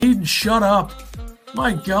Dayton, shut up.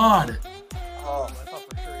 My God. Oh, I thought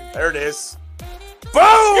for sure. There it is. Boom!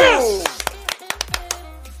 Yes!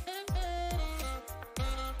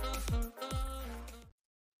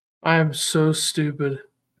 I am so stupid.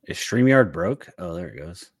 Is StreamYard broke? Oh, there it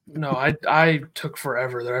goes. No, I took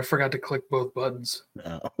forever there. I forgot to click both buttons.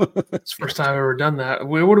 Oh. It's the first time I've ever done that. It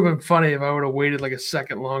would have been funny if I would have waited like a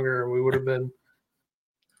second longer and we would have been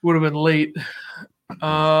late.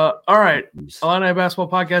 All right. Illini Basketball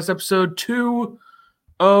Podcast episode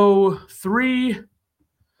 203. It's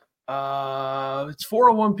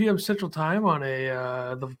 4:01 p.m. Central Time on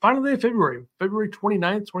the final day of February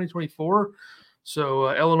 29th, 2024. So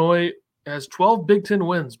Illinois has 12 Big Ten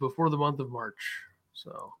wins before the month of March.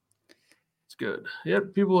 So it's good.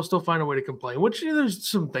 Yet people will still find a way to complain, which there's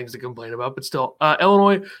some things to complain about, but still.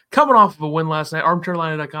 Illinois coming off of a win last night.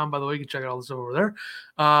 ArmchairLine.com, by the way, you can check out all the stuff over there.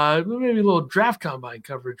 Maybe a little draft combine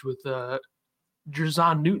coverage with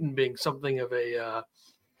Jerzon Newton being something of a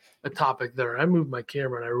topic there. I moved my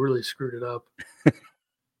camera and I really screwed it up.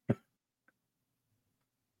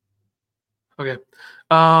 Okay.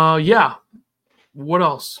 Yeah. What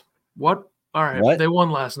else? What? All right. What? They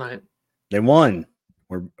won last night. They won.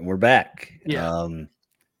 We're back. Yeah.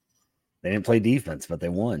 They didn't play defense, but they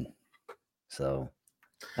won. So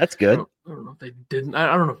that's good. I don't know if they didn't.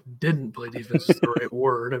 I don't know if didn't play defense is the right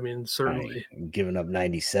word. I mean, certainly giving up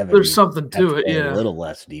 97. There's something to it. Yeah. A little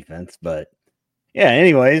less defense, but yeah.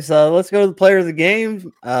 Anyways, let's go to the player of the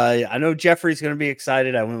game. I know Jeffrey's going to be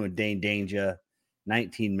excited. I went with Dane Dainja.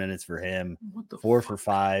 19 minutes for him. 4 for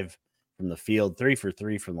 5 from the field. 3 for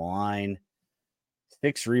 3 from the line.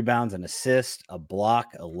 6 rebounds, an assist, a block,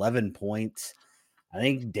 11 points. I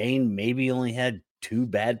think Dane maybe only had 2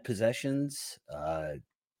 bad possessions. I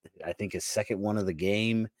think his second one of the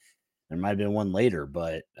game. There might have been one later,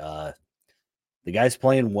 but the guy's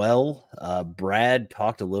playing well. Brad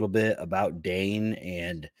talked a little bit about Dane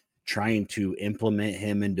and trying to implement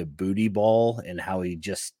him into booty ball and how he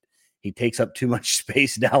takes up too much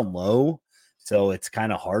space down low. So it's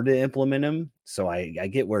kind of hard to implement him. So I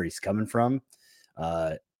get where he's coming from.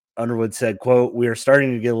 Underwood said, quote, "We are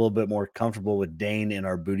starting to get a little bit more comfortable with Dane in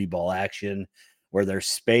our booty ball action where there's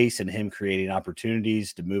space and him creating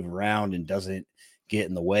opportunities to move around and doesn't get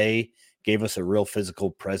in the way. Gave us a real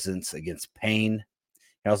physical presence against Payne."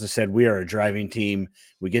 He also said, "We are a driving team.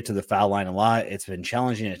 We get to the foul line a lot. It's been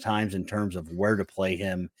challenging at times in terms of where to play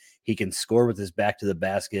him. He can score with his back to the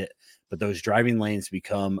basket, but those driving lanes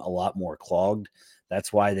become a lot more clogged.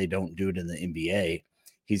 That's why they don't do it in the NBA.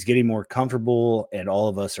 He's getting more comfortable, and all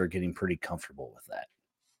of us are getting pretty comfortable with that."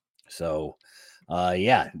 So,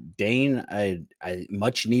 yeah, Dane, I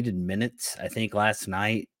much needed minutes. I think last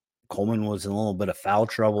night Coleman was in a little bit of foul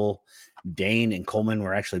trouble. Dane and Coleman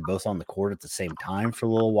were actually both on the court at the same time for a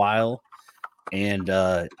little while. And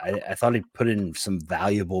I thought he put in some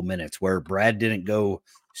valuable minutes where Brad didn't go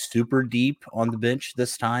super deep on the bench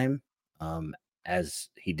this time, as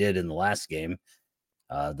he did in the last game.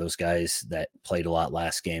 Those guys that played a lot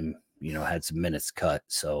last game, had some minutes cut.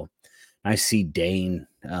 So I see Dane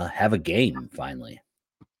have a game finally.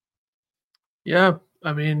 Yeah.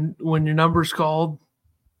 I mean, when your number's called,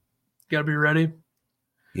 you got to be ready.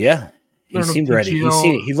 Yeah. He seemed ready.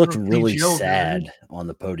 He looked really sad on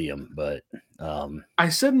the podium, but I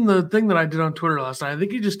said in the thing that I did on Twitter last night, I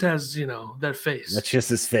think he just has, that face. That's just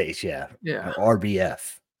his face. Yeah. Yeah. Or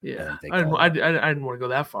RBF. Yeah. I didn't want to go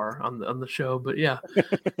that far on the show, but yeah.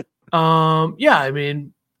 Yeah, I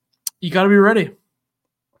mean, you got to be ready.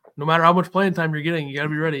 No matter how much playing time you're getting, you got to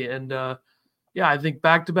be ready. And yeah, I think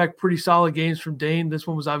back-to-back pretty solid games from Dane. This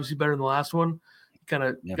one was obviously better than the last one. Kind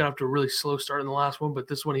of got off to a really slow start in the last one, but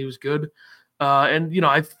this one he was good. And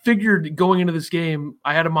I figured going into this game,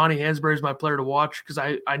 I had Amani Hansberry as my player to watch because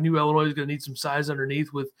I knew Illinois was going to need some size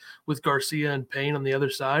underneath with Garcia and Payne on the other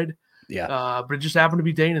side. Yeah. But it just happened to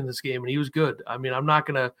be Dane in this game, and he was good. I mean, I'm not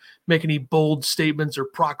going to make any bold statements or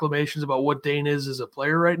proclamations about what Dane is as a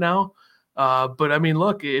player right now. But I mean,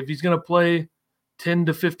 look, if he's going to play 10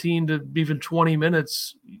 to 15 to even 20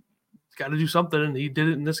 minutes, he's got to do something, and he did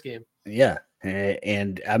it in this game. Yeah.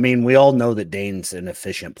 And I mean, we all know that Dane's an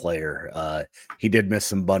efficient player. He did miss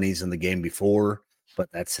some bunnies in the game before,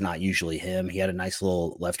 but that's not usually him. He had a nice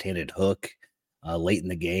little left-handed hook late in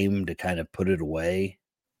the game to kind of put it away,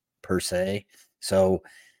 per se. So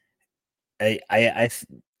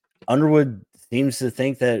Underwood seems to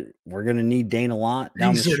think that we're going to need Dane a lot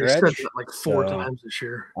down the stretch. Said that like 4 times this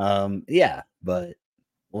year. Yeah, but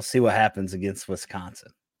we'll see what happens against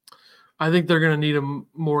Wisconsin. I think they're going to need him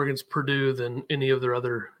more against Purdue than any of their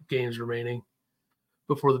other games remaining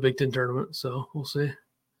before the Big Ten tournament. So we'll see.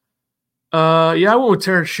 Yeah, I went with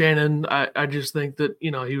Terrence Shannon. I just think that,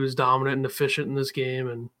 he was dominant and efficient in this game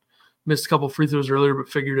and missed a couple free throws earlier, but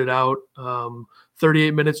figured it out.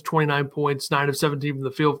 38 minutes, 29 points, 9 of 17 from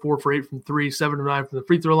the field, 4 for 8 from 3, 7 of 9 from the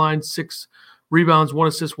free throw line, 6 rebounds, 1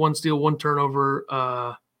 assist, 1 steal, 1 turnover.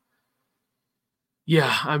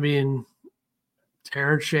 Yeah, I mean,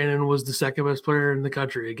 Terrence Shannon was the second best player in the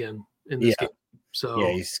country again in this game. So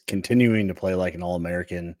yeah, he's continuing to play like an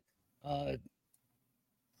All-American.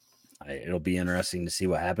 It'll be interesting to see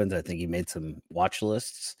what happens. I think he made some watch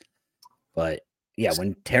lists, but yeah,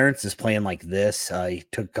 when Terrence is playing like this, he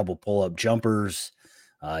took a couple pull-up jumpers,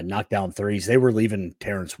 knocked down threes. They were leaving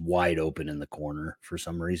Terrence wide open in the corner for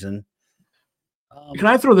some reason. Can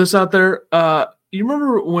I throw this out there? You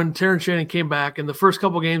remember when Terrence Shannon came back in the first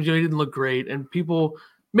couple games, he didn't look great, and people,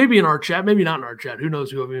 maybe in our chat, maybe not in our chat, who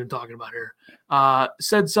knows who I'm even talking about here,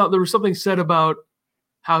 there was something said about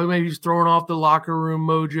how maybe he's throwing off the locker room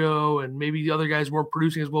mojo, and maybe the other guys weren't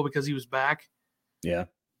producing as well because he was back. Yeah.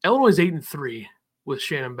 Illinois is 8-3 with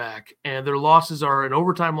Shannon back, and their losses are an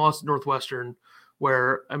overtime loss to Northwestern,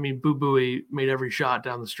 where, Boo Buie made every shot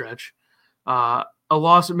down the stretch. A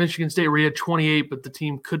loss at Michigan State where he had 28, but the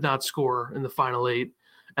team could not score in the final 8.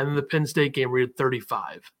 And then the Penn State game where he had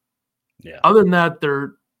 35. Yeah. Other than that,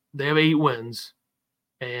 they have 8 wins.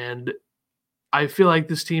 And I feel like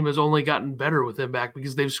this team has only gotten better with him back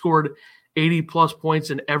because they've scored 80-plus points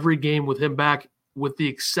in every game with him back, with the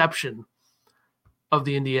exception of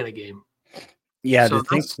the Indiana game. Yeah, so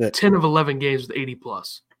that's 10 of 11 games with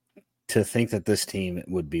 80-plus. To think that this team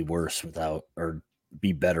would be worse without, or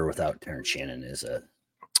be better without Terrence Shannon is a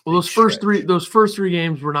those first three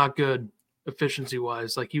games were not good efficiency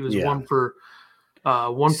wise. Like he was 1 for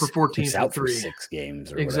 14 He's for out 3. for 6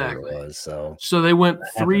 games or exactly. Whatever it was. So they went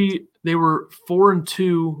 3. They were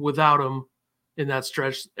 4-2 without him in that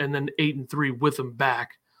stretch, and then 8-3 with him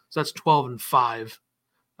back. So that's 12-5,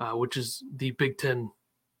 which is the Big Ten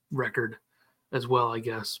record as well, I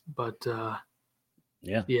guess. But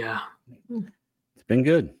yeah, it's been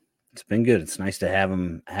good. It's been good. It's nice to have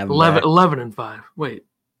him. 11-5. Wait,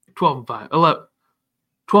 12-5.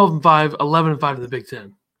 12-5. 11-5 in the Big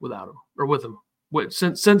Ten without him or with him. Wait,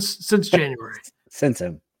 since January. Since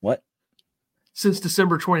him. What? Since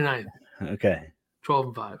December 29th. Okay.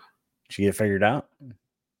 12-5. Did you get it figured out?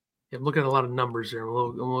 Yeah, I'm looking at a lot of numbers here. I'm a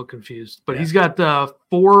little confused. But he's got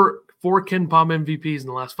 4 Ken Pom MVPs in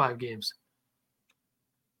the last 5 games.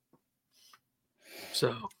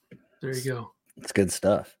 So there you go. It's good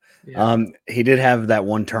stuff. Yeah. He did have that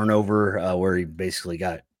one turnover where he basically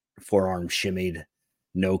got forearm shimmied,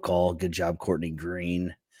 no call. Good job, Courtney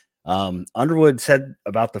Green. Underwood said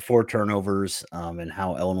about the 4 turnovers and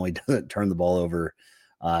how Illinois doesn't turn the ball over.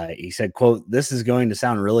 He said, quote, "This is going to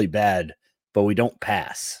sound really bad, but we don't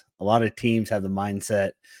pass. A lot of teams have the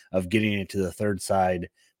mindset of getting it to the third side.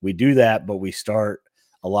 We do that, but we start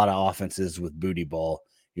a lot of offenses with booty ball.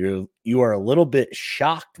 You are a little bit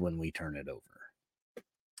shocked when we turn it over."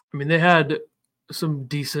 They had some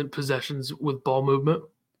decent possessions with ball movement.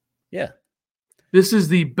 Yeah. This is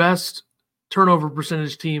the best turnover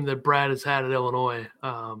percentage team that Brad has had at Illinois.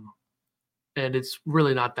 And it's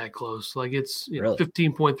really not that close. Like it's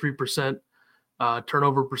 15.3%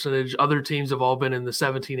 turnover percentage. Other teams have all been in the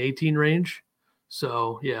 17-18 range.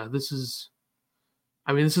 So yeah, this is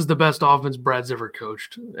the best offense Brad's ever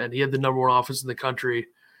coached. And he had the number 1 offense in the country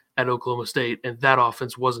at Oklahoma State. And that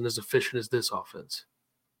offense wasn't as efficient as this offense.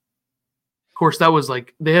 Of course, that was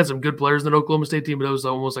like they had some good players in the Oklahoma State team, but it was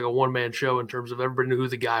almost like a one-man show in terms of everybody knew who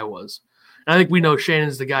the guy was. And I think we know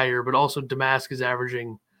Shannon's the guy here, but also Damask is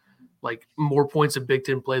averaging like more points in Big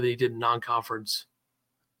Ten play than he did in non-conference.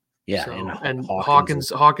 Yeah, so, and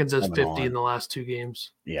Hawkins has 50 in the last 2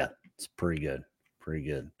 games. Yeah, it's pretty good. Pretty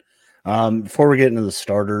good. Before we get into the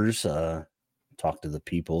starters, talk to the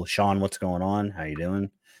people. Sean, what's going on? How you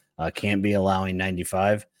doing? Can't be allowing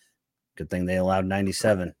 95. Good thing they allowed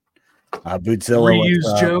 97. Bootzilla,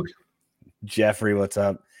 reused joke. Jeffrey, what's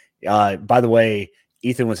up? By the way,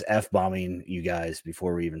 Ethan was F-bombing you guys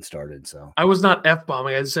before we even started. So I was not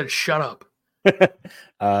F-bombing. I just said, shut up.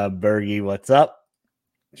 Bergie, what's up?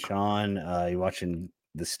 Sean, you watching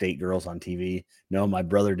the State girls on TV? No, my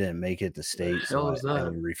brother didn't make it to State, so I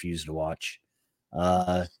refuse to watch.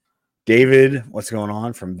 David, what's going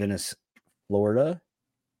on from Venice, Florida?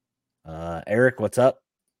 Eric, what's up?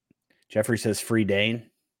 Jeffrey says free Dane.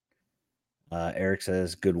 Eric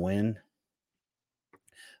says good win.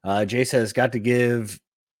 Jay says got to give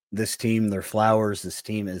this team their flowers. This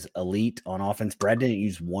team is elite on offense. Brad didn't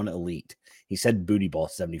use one elite. He said booty ball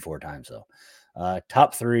 74 times though.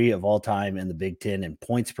 Top 3 of all time in the Big Ten in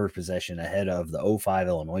points per possession ahead of the 05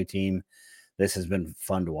 Illinois team. This has been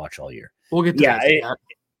fun to watch all year. We'll get to that.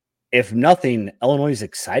 If nothing, Illinois is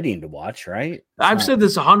exciting to watch, right? I've said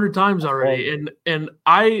this 100 times already, and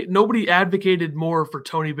nobody advocated more for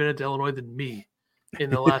Tony Bennett to Illinois than me in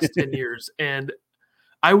the last 10 years, and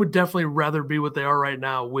I would definitely rather be what they are right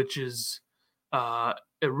now, which is a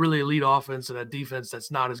really elite offense and a defense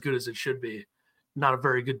that's not as good as it should be, not a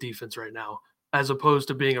very good defense right now, as opposed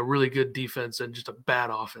to being a really good defense and just a bad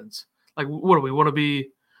offense. Like, what do we want to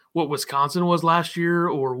be? What Wisconsin was last year,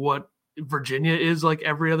 or what Virginia is like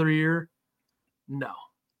every other year? No.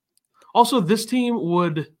 Also, this team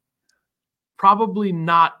would probably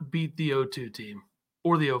not beat the 0-2 team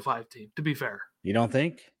or the 0-5 team, to be fair. You don't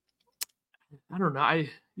think? I don't know.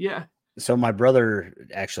 Yeah. So my brother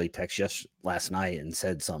actually texted us last night and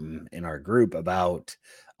said something in our group about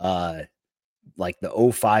like the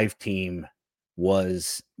 0-5 team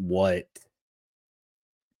was what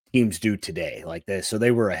teams do today, like this. So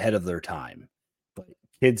they were ahead of their time. But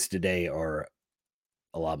kids today are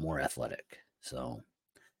a lot more athletic. So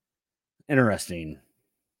interesting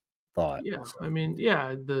thought. Yeah, I mean,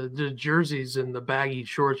 yeah, the jerseys and the baggy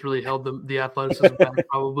shorts really held the athleticism back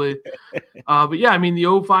probably. But yeah, I mean, the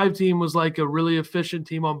 0-5 team was like a really efficient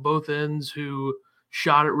team on both ends who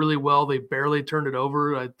shot it really well. They barely turned it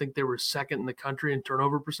over. I think they were second in the country in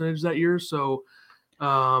turnover percentage that year. So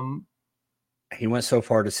he went so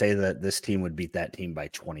far to say that this team would beat that team by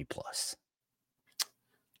 20 plus.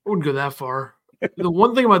 I wouldn't go that far. The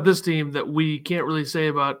one thing about this team that we can't really say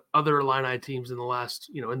about other Illini teams in the last,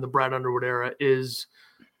 in the Brad Underwood era is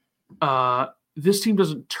this team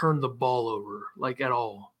doesn't turn the ball over like at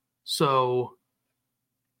all. So,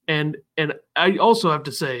 and I also have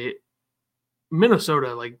to say,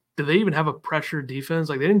 Minnesota, like, do they even have a pressure defense?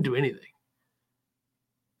 Like, they didn't do anything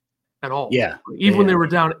at all. Yeah. Even when they were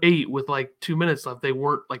down 8 with like 2 minutes left, they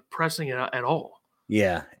weren't like pressing it at all.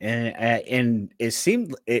 Yeah. And it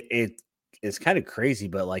seemed it's kind of crazy,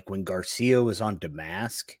 but like when Garcia was on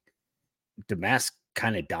Damask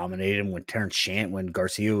kind of dominated him when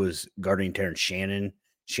Garcia was guarding Terrence Shannon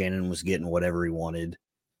was getting whatever he wanted.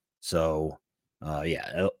 So,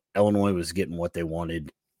 Illinois was getting what they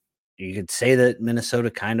wanted. You could say that Minnesota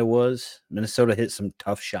kind of was. Minnesota hit some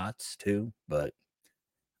tough shots too, but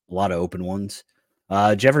a lot of open ones.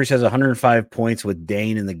 Jeffrey says 105 points with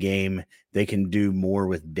Dane in the game. They can do more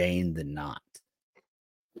with Dane than not.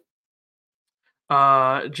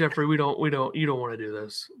 Jeffrey, you don't want to do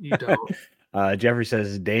this. You don't. Jeffrey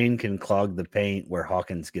says Dane can clog the paint where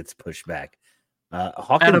Hawkins gets pushed back.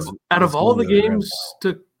 Hawkins out of all the games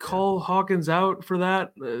to call Hawkins out for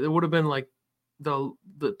that, it would have been like the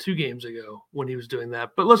 2 games ago when he was doing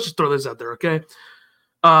that. But let's just throw this out there, okay?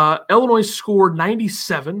 Illinois scored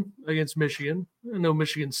 97 against Michigan. I know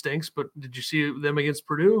Michigan stinks, but did you see them against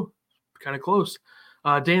Purdue? Kind of close.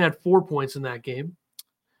 Dane had 4 points in that game.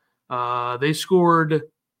 They scored,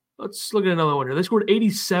 let's look at another one here. They scored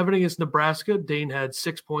 87 against Nebraska. Dane had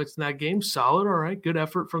 6 points in that game. Solid. All right. Good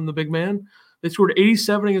effort from the big man. They scored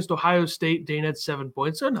 87 against Ohio State. Dane had 7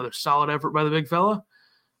 points. Another solid effort by the big fella.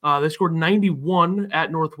 They scored 91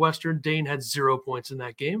 at Northwestern. Dane had 0 points in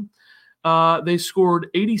that game. They scored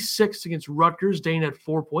 86 against Rutgers. Dane had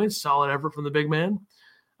 4 points. Solid effort from the big man.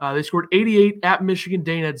 They scored 88 at Michigan.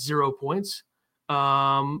 Dane had 0 points.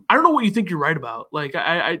 I don't know what you think you're right about. Like,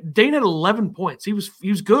 Dane had 11 points. He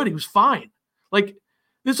was good. He was fine. Like,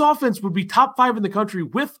 this offense would be top 5 in the country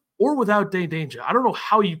with or without Dain Dainja. I don't know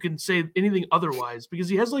how you can say anything otherwise because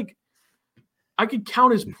he has like, I could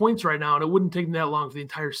count his points right now and it wouldn't take him that long for the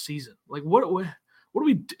entire season. Like, what do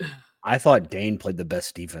we do? I thought Dane played the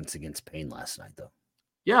best defense against Payne last night, though.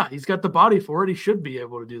 Yeah, he's got the body for it. He should be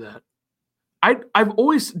able to do that.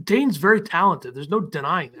 Dane's very talented. There's no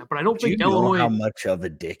denying that, but I don't think Illinois. Know how much of a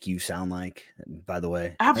dick you sound like, by the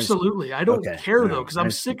way? Absolutely, I don't care though because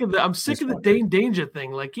I'm sick of the Dain Dainja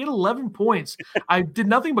thing. Like, he had 11 points. I did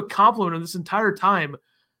nothing but compliment him this entire time,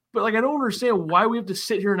 but like I don't understand why we have to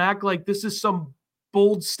sit here and act like this is some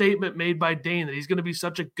bold statement made by Dane that he's going to be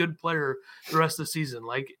such a good player the rest of the season.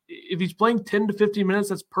 Like, if he's playing 10 to 15 minutes,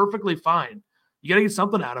 that's perfectly fine. You got to get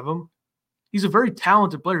something out of him. He's a very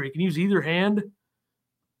talented player. He can use either hand.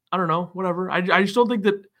 I don't know, whatever. I just don't think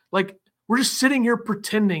that, like, we're just sitting here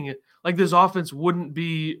pretending like this offense wouldn't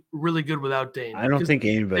be really good without Dane. I don't think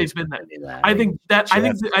anybody's pretending that. I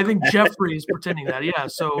think Jeffrey is pretending that. Yeah.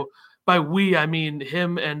 So by we, I mean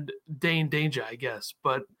him and Dain Dainja, I guess.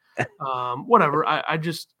 But whatever. I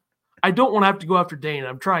don't want to have to go after Dane.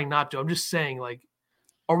 I'm trying not to. I'm just saying, like,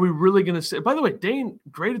 are we really going to say? By the way, Dane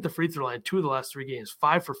great at the free throw line 2 of the last 3 games,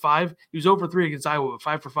 5 for 5. He was 0 for 3 against Iowa, but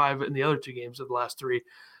 5 for 5 in the other 2 games of the last 3.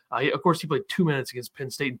 Of course, he played 2 minutes against Penn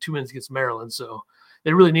State and 2 minutes against Maryland. So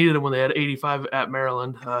They really needed him when they had 85 at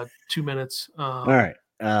Maryland, 2 minutes. All right.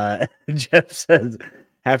 Jeff says,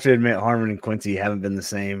 have to admit Harmon and Quincy haven't been the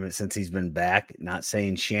same since he's been back. Not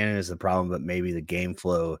saying Shannon is the problem, but maybe the game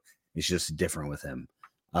flow is just different with him.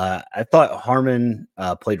 I thought Harmon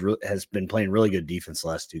has been playing really good defense the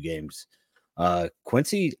last 2 games.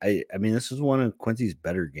 Quincy, I mean, this is one of Quincy's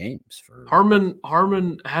better games for Harmon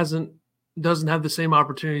doesn't have the same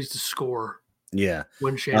opportunities to score. Yeah.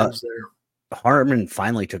 When Shannon's there. Harmon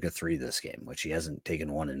finally took a 3 this game, which he hasn't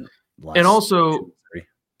taken one in last. And also,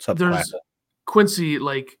 there's Quincy,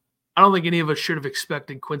 like, I don't think any of us should have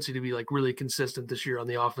expected Quincy to be like really consistent this year on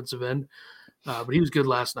the offensive end. But he was good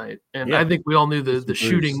last night. And I think we all knew the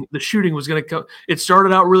shooting was going to come. It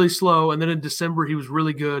started out really slow, and then in December he was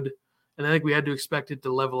really good. And I think we had to expect it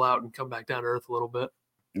to level out and come back down to earth a little bit.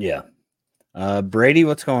 Yeah. Brady,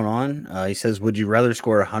 what's going on? He says, would you rather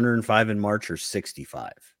score 105 in March or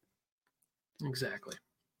 65? Exactly.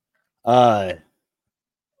 What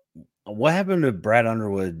happened to Brad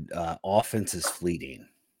Underwood offense is fleeting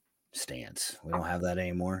stance? We don't have that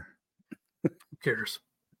anymore. Who cares?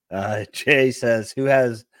 Jay says, who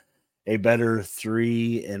has a better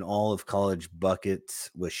 3 in all of college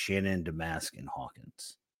buckets with Shannon, Damask, and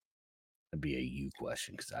Hawkins? That'd be a you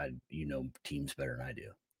question because teams better than I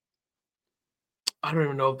do. I don't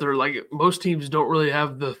even know if they're like most teams don't really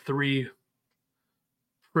have the 3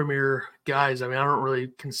 premier guys. I mean, I don't really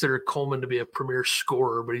consider Coleman to be a premier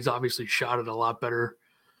scorer, but he's obviously shot it a lot better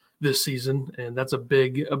this season, and that's a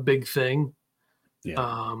big thing.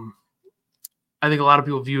 Yeah. I think a lot of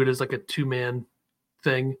people view it as like a 2-man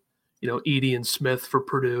thing, Edey and Smith for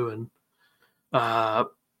Purdue and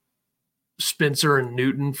Spencer and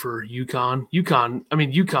Newton for UConn.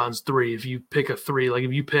 UConn's 3. If you pick a 3, like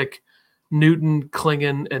if you pick Newton,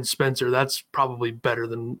 Klingon, and Spencer, that's probably better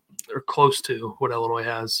than or close to what Illinois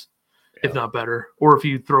has, if not better. Or if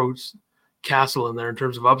you throw Castle in there in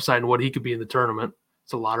terms of upside and what he could be in the tournament,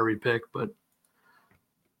 it's a lottery pick. But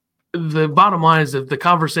the bottom line is that the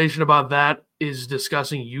conversation about that is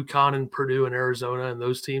discussing UConn and Purdue and Arizona and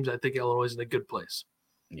those teams. I think Illinois is in a good place.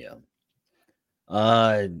 Yeah.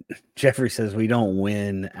 Jeffrey says we don't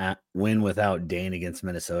win without Dane against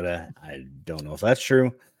Minnesota. I don't know if that's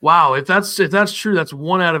true. Wow, if that's true, that's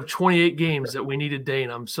 1 out of 28 games that we needed Dane.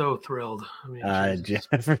 I'm so thrilled. I mean,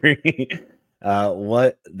 Jeffrey,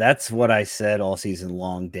 that's what I said all season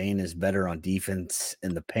long. Dane is better on defense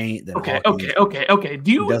in the paint than Okay.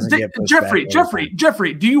 Do you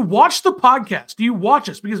Jeffrey, do you watch the podcast? Do you watch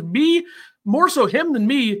us? Because me, more so him than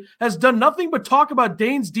me, has done nothing but talk about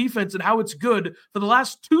Dane's defense and how it's good for the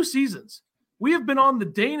last 2 seasons. We have been on the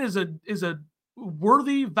Dane is a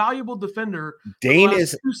worthy, valuable defender. Dane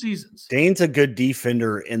is 2 seasons. Dane's a good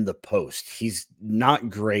defender in the post. He's not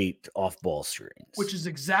great off ball screens, which is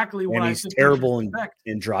exactly what he's terrible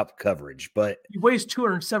in drop coverage. But he weighs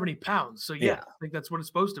 270 pounds, so I think that's what it's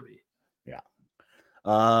supposed to be. Yeah.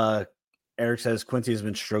 Eric says Quincy has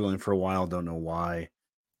been struggling for a while. Don't know why.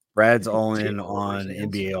 Brad's all in on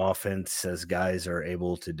NBA offense. Says guys are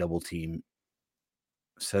able to double team.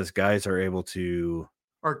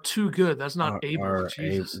 Are too good. That's not able.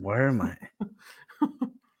 Jesus. Where am I?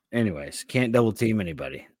 Anyways, can't double team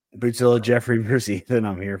anybody. Bootzilla, Jeffrey versus Ethan.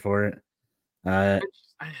 I'm here for it.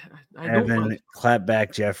 Evan, clap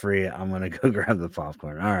back, Jeffrey. I'm gonna go grab the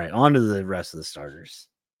popcorn. All right, on to the rest of the starters.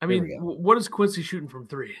 I mean, what is Quincy shooting from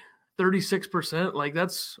 3? 36%. Like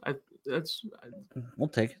that's we'll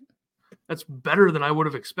take it. That's better than I would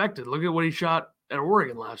have expected. Look at what he shot at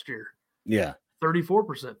Oregon last year. Yeah.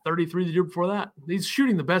 34%, 33 the year before that. He's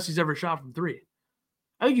shooting the best he's ever shot from 3.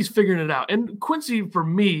 I think he's figuring it out. And Quincy, for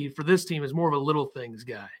me, for this team, is more of a little things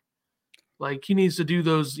guy. Like he needs to do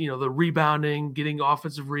those, the rebounding, getting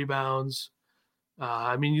offensive rebounds.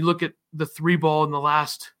 I mean, you look at the 3 ball in the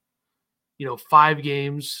last, 5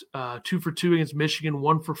 games, 2 for 2 against Michigan,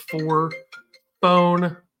 1 for 4.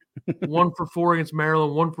 Bone, 1 for 4 against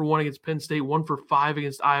Maryland, 1 for 1 against Penn State, 1 for 5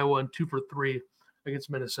 against Iowa, and 2 for 3 against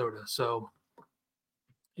Minnesota. So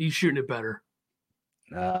he's shooting it better.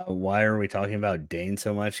 Why are we talking about Dane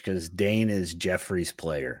so much? Because Dane is Jeffrey's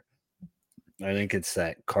player. I think it's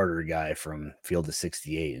that Carter guy from Field of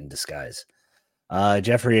 68 in disguise.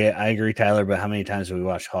 Jeffrey, I agree, Tyler, but how many times have we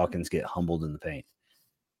watched Hawkins get humbled in the paint?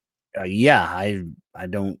 I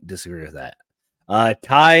don't disagree with that.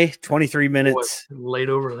 Ty, 23 minutes. Late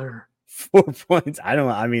over there. 4 points. I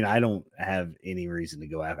don't have any reason to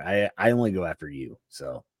go after. I only go after you.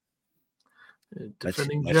 So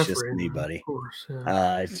defending that's Jeffrey, just me, buddy. Of course,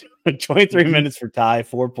 yeah. 23 minutes for Ty,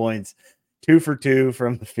 4 points, 2 for 2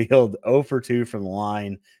 from the field, 0 for 2 from the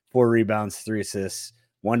line, 4 rebounds, 3 assists,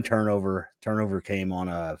 1 turnover. Turnover came on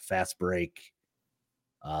a fast break.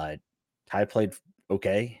 Ty played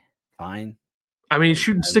okay, fine. I mean, he's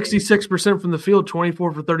shooting 66% from the field,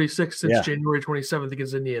 24 for 36 since January 27th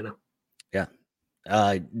against Indiana. Yeah.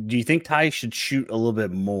 Do you think Ty should shoot a little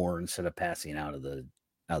bit more instead of passing out of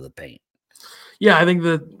the paint? Yeah, I think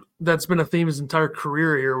that's been a theme his entire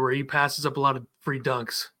career here, where he passes up a lot of free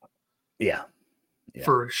dunks. Yeah.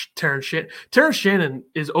 For Terrence Shannon. Terrence Shannon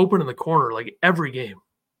is open in the corner like every game.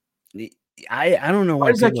 I don't know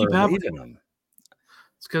why does that keep happening. Him.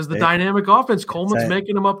 It's because the dynamic offense, Coleman's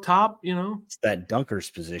making him up top, It's that dunker's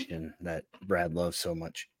position that Brad loves so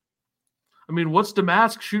much. I mean, what's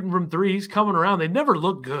Damask shooting from three? He's coming around. They never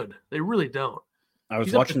look good. They really don't.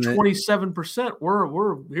 He's watching 27%.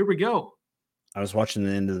 We're here we go. I was watching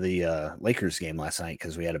the end of the Lakers game last night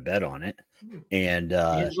because we had a bet on it. And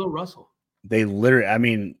D'Angelo Russell. They literally, I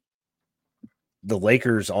mean, the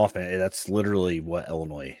Lakers offense, that's literally what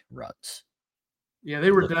Illinois runs. Yeah,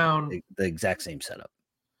 they were down. The exact same setup.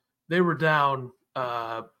 They were down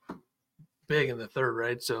big in the third,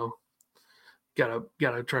 right? So gotta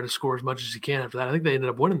try to score as much as you can after that. I think they ended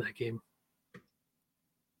up winning that game.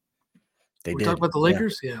 They did. Talk about the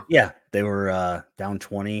Lakers? Yeah. They were down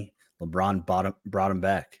 20. LeBron brought him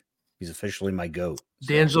back. He's officially my GOAT.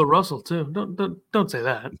 D'Angelo Russell too. Don't say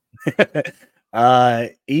that.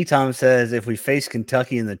 Tom says, if we face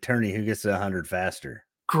Kentucky in the tourney, who gets to 100 faster?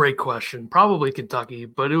 Great question. Probably Kentucky,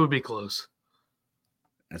 but it would be close.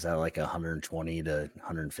 Is that like a 120 to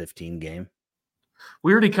 115 game?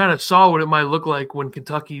 We already kind of saw what it might look like when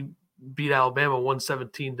Kentucky beat Alabama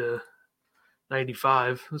 117 to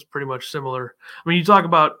 95. It was pretty much similar. I mean, you talk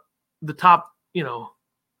about the top,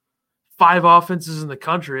 5 offenses in the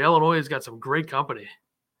country. Illinois has got some great company.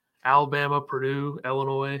 Alabama, Purdue,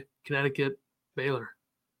 Illinois, Connecticut, Baylor.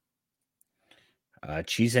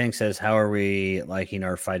 Cheesang says, how are we liking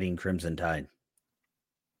our Fighting Crimson Tide?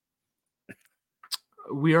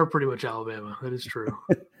 We are pretty much Alabama. That is true.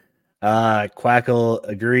 Quackle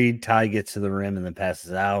agreed. Ty gets to the rim and then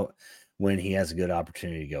passes out when he has a good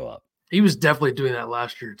opportunity to go up. He was definitely doing that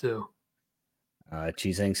last year too.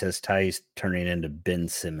 Cheesang says Ty's turning into Ben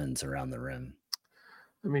Simmons around the rim.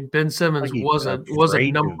 I mean, Ben Simmons was a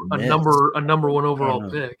number one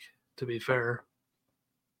overall pick, to be fair.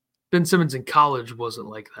 Ben Simmons in college wasn't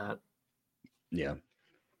like that. Yeah.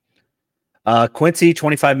 Quincy,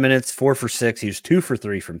 25 minutes, 4 for 6. He was 2 for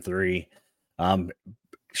 3 from 3.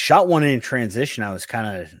 Shot one in transition. I was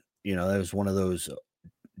kind of, that was one of those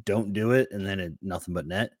don't do it, and then nothing but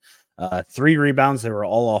net. 3 rebounds. They were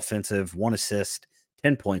all offensive. 1 assist,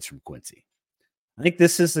 10 points from Quincy. I think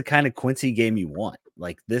this is the kind of Quincy game you want.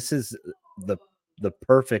 Like, this is the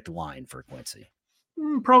perfect line for Quincy.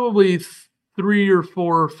 Probably 3 or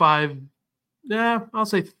 4 or 5. Yeah, I'll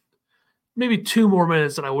say maybe 2 more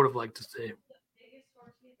minutes than I would have liked to see,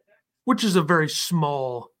 which is a very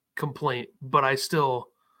small complaint, but I still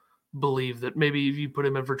believe that maybe if you put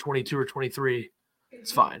him in for 22 or 23,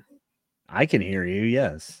 it's fine. I can hear you.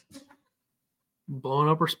 Yes. Blowing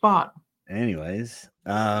up her spot. Anyways.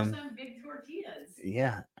 Some big tortillas.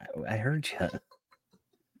 Yeah, I heard you.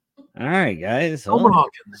 All right, guys. Coleman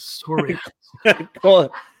Hawkins.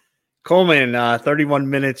 Coleman, 31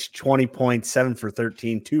 minutes, 20 points, 7 for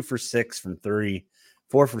 13, 2 for 6 from 3,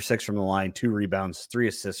 4 for 6 from the line, 2 rebounds, 3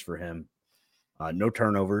 assists for him. No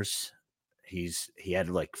turnovers. He had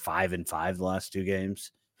like 5 and 5 the last 2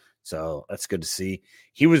 games. So that's good to see.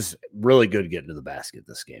 He was really good getting to the basket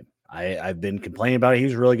this game. I've been complaining about it. He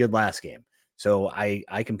was really good last game. So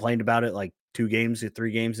I complained about it like 3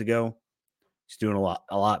 games ago. He's doing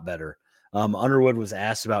a lot better. Underwood was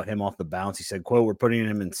asked about him off the bounce. He said, quote, we're putting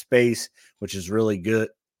him in space, which is really good.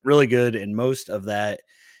 And most of that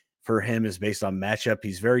for him is based on matchup.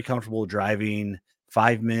 He's very comfortable driving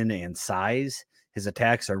 5 men and size. His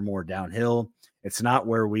attacks are more downhill. It's not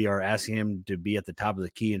where we are asking him to be at the top of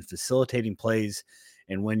the key and facilitating plays.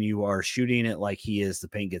 And when you are shooting it like he is, the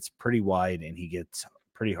paint gets pretty wide and he gets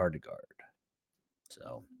pretty hard to guard.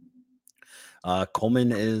 So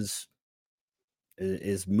Coleman is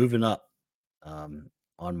moving up on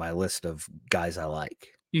my list of guys I like.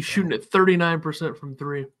 He's shooting at 39% from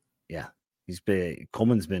 3. Yeah,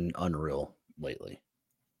 Coleman's been unreal lately.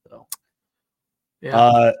 So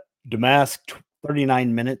yeah, Damask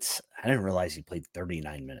 39 minutes. I didn't realize he played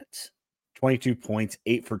 39 minutes. 22 points,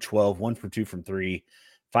 8 for 12, 1 for 2 from 3,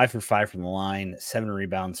 5 for 5 from the line, 7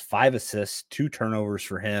 rebounds, 5 assists, 2 turnovers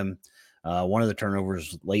for him. One of the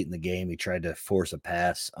turnovers late in the game, he tried to force a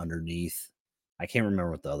pass underneath. I can't remember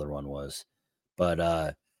what the other one was, but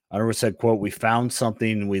Underwood said, quote, we found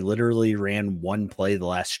something. We literally ran one play the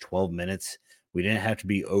last 12 minutes. We didn't have to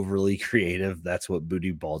be overly creative. That's what booty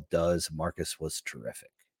ball does. Marcus was terrific.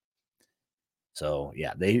 So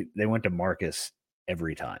yeah, they went to Marcus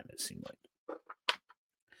every time, it seemed like.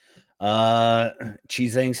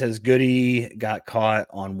 Cheesang says Goody got caught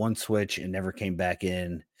on one switch and never came back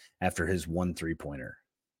in after his 1 3-pointer.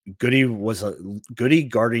 Goody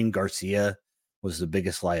guarding Garcia was the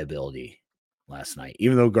biggest liability last night,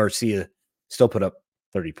 even though Garcia still put up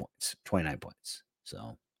 30 points, 29 points.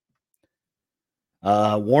 So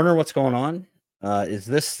Warner, what's going on? Is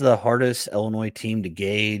this the hardest Illinois team to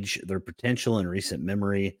gauge? Their potential in recent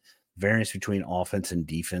memory, variance between offense and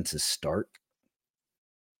defense is stark.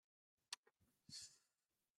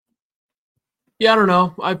 Yeah, I don't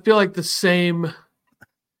know. I feel like the same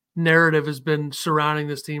narrative has been surrounding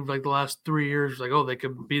this team for like the last 3 years. Like, oh, they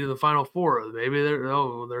could be to the Final Four. Maybe they're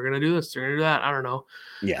going to do this. They're going to do that. I don't know.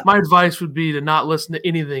 Yeah. My advice would be to not listen to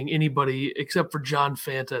anybody except for John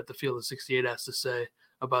Fanta at the Field of 68 has to say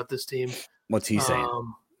about this team. What's he saying?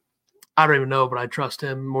 I don't even know, but I trust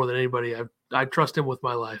him more than anybody. I trust him with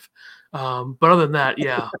my life. But other than that,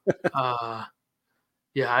 yeah.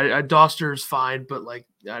 Doster's fine, but like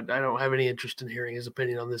I don't have any interest in hearing his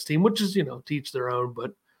opinion on this team, which is, teach their own,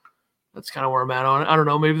 but that's kind of where I'm at on it. I don't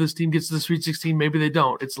know. Maybe this team gets to the Sweet 16. Maybe they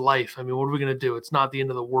don't. It's life. I mean, what are we going to do? It's not the end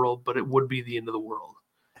of the world, but it would be the end of the world.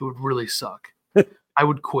 It would really suck. I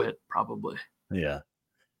would quit probably. Yeah.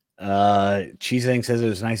 Cheesang says it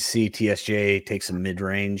was nice to see TSJ take some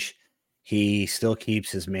mid-range. He still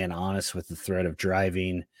keeps his man honest with the threat of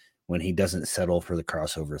driving when he doesn't settle for the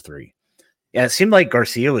crossover 3. Yeah, it seemed like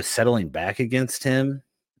Garcia was settling back against him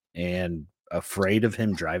and afraid of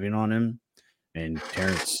him driving on him, and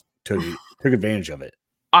Terrence took advantage of it.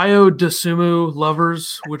 Io DeSumo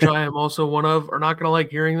lovers, which I am also one of, are not going to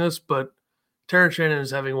like hearing this, but Terrence Shannon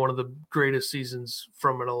is having one of the greatest seasons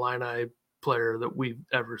from an Illini player that we've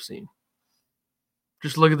ever seen.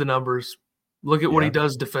 Just look at the numbers. Look at what he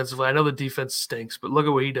does defensively. I know the defense stinks, but look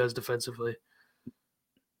at what he does defensively. I'm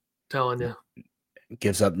telling you.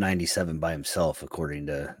 Gives up 97 by himself, according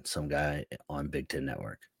to some guy on Big Ten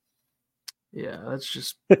Network. Yeah, that's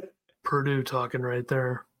just Purdue talking right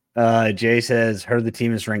there. Jay says, heard the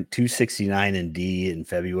team is ranked 269 in D in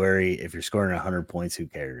February. If you're scoring 100 points, who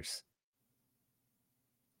cares?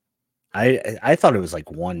 I thought it was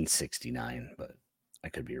like 169, but I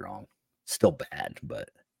could be wrong. Still bad, but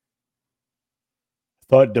I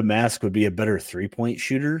thought Damask would be a better 3-point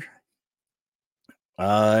shooter.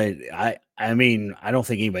 I mean, I don't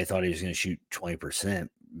think anybody thought he was going to shoot 20%.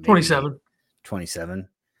 27.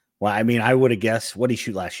 Well, I mean, I would have guessed what did he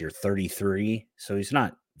shoot last year? 33. So he's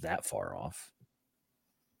not that far off.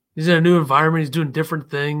 He's in a new environment. He's doing different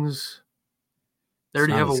things. They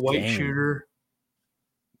already have a white shooter.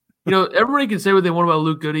 Everybody can say what they want about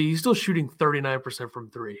Luke Goody. He's still shooting 39% from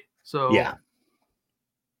 3. So yeah.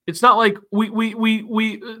 It's not like we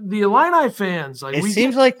the Illini fans like. It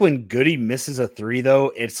seems like when Goody misses a 3,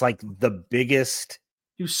 though, it's like the biggest.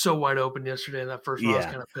 He was so wide open yesterday in that first one. I was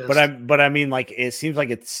kind of pissed. But I mean, like, it seems like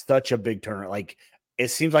it's such a big turn. Like, it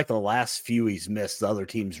seems like the last few he's missed, the other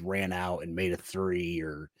teams ran out and made a 3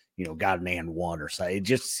 or got an and 1 or something. It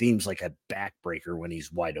just seems like a backbreaker when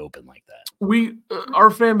he's wide open like that.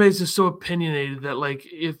 Our fan base is so opinionated that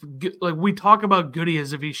if we talk about Goody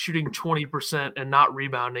as if he's shooting 20% and not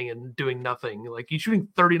rebounding and doing nothing. Like, he's shooting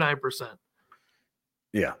 39%.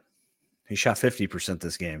 Yeah, he shot 50%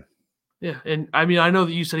 this game. Yeah, and I mean, I know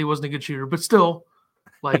that you said he wasn't a good shooter, but still,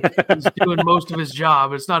 he's doing most of his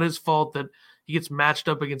job. It's not his fault that he gets matched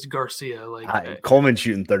up against Garcia. Coleman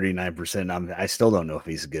shooting 39%. I still don't know if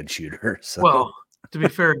he's a good shooter. So. Well, to be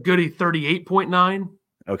fair, Goody 38.9.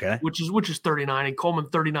 Okay. Which is 39, and Coleman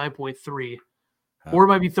 39.3. Or it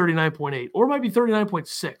might be 39.8, or it might be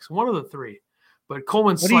 39.6. One of the three. But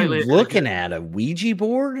Coleman slightly. What are you looking at? A Ouija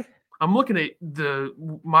board? I'm looking at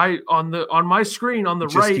on my screen on the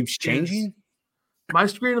it right. Just keeps changing. My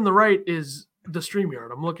screen on the right is the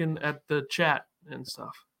StreamYard. I'm looking at the chat and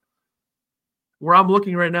stuff. Where I'm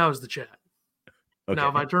looking right now is the chat. Okay. Now,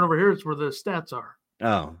 if I turn over here, it's where the stats are.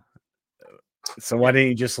 Oh. So why didn't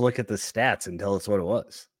you just look at the stats and tell us what it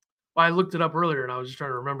was? Well, I looked it up earlier, and I was just trying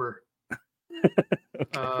to remember.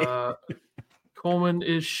 Okay. Coleman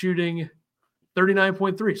is shooting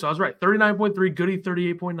 39.3. So I was right. 39.3, Goody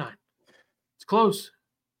 38.9. It's close.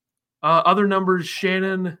 Other numbers,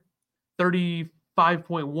 Shannon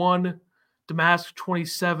 35.1, Damask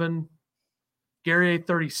 27, Guerrier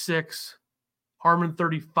 36, Harmon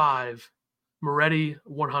 35, Moretti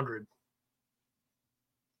 100,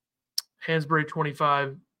 Hansberry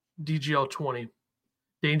 25, DGL 20,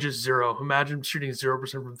 Dangerous 0. Imagine shooting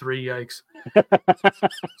 0% from 3. Yikes.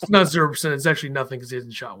 It's not 0%. It's actually nothing because he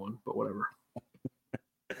hasn't shot one, but whatever.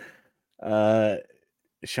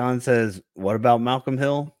 Sean says, what about Malcolm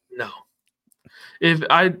Hill? No.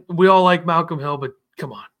 We all like Malcolm Hill, but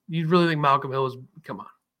come on. You really think Malcolm Hill is – come on.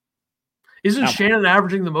 Isn't Shannon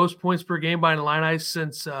averaging the most points per game by an Illini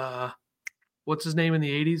since what's his name in the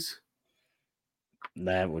 80s?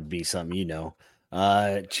 That would be something you know.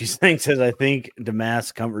 Cheesang says, I think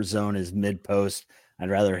Damas' comfort zone is mid-post. I'd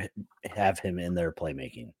rather have him in there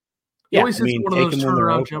playmaking. He always hits one of those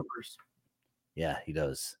turnaround jumpers. Yeah, he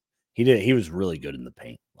does. He was really good in the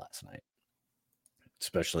paint last night,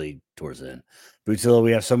 especially towards the end. Bootzilla,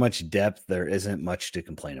 we have so much depth, there isn't much to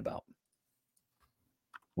complain about.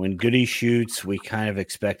 When Goody shoots, we kind of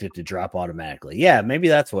expect it to drop automatically. Yeah, maybe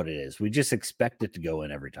that's what it is. We just expect it to go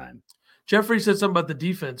in every time. Jeffrey said something about the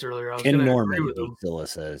defense earlier. Ken Norman, Bootzilla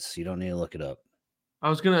says. You don't need to look it up. I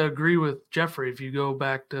was going to agree with Jeffrey if you go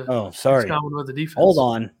back to his comment about the defense. Hold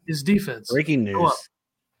on. His defense. Breaking news.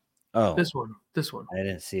 Oh. This one. I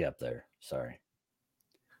didn't see up there. Sorry.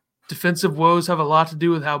 Defensive woes have a lot to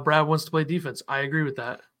do with how Brad wants to play defense. I agree with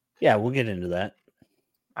that. Yeah, we'll get into that.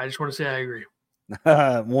 I just want to say I agree.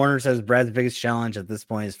 Warner says Brad's biggest challenge at this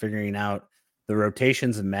point is figuring out the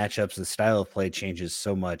rotations and matchups. The style of play changes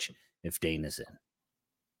so much if Dane is in.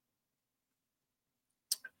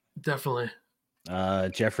 Definitely.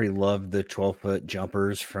 Jeffrey loved the 12-foot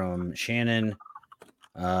jumpers from Shannon.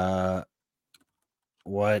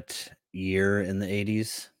 What year in the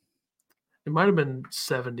 80s? It might have been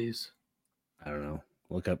 70s. I don't know.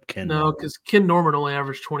 Look up Ken. No, because Ken Norman only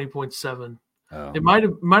averaged 20.7. Oh. It might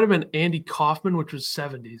have been Andy Kaufman, which was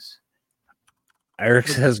 70s. Eric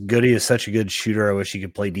says Goody is such a good shooter. I wish he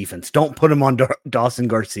could play defense. Don't put him on Dawson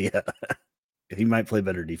Garcia. He might play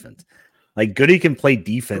better defense. Like Goody can play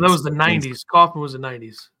defense. That was the 90s. Kaufman was the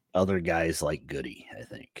 90s. Other guys like Goody, I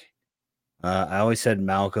think. I always said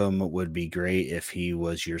Malcolm would be great if he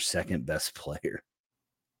was your second best player.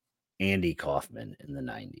 Andy Kaufman in the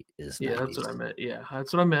 90s. Yeah, 90s. That's what I meant. Yeah,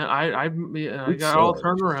 that's what I meant. I got all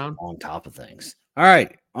turned around. On top of things. All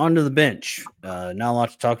right, on to the bench. Not a lot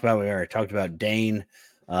to talk about. We already talked about Dane.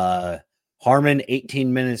 Harmon,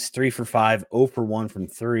 18 minutes, 3 for 5, 0 for 1 from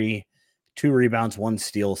 3, 2 rebounds, 1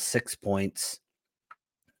 steal, 6 points.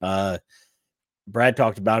 Brad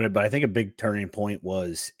talked about it, but I think a big turning point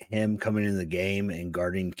was him coming into the game and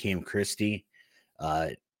guarding Cam Christie.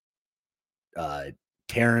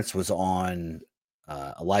 Terrence was on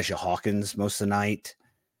Elijah Hawkins most of the night,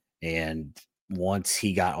 and once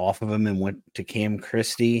he got off of him and went to Cam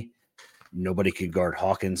Christie, nobody could guard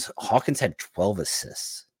Hawkins. Hawkins had 12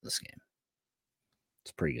 assists this game.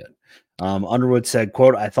 It's pretty good. Underwood said,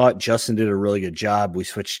 quote, I thought Justin did a really good job. We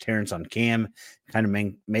switched Terrence on Cam, kind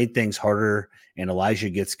of made things harder, and Elijah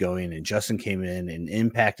gets going, and Justin came in and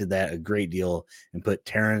impacted that a great deal and put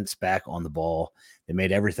Terrence back on the ball. They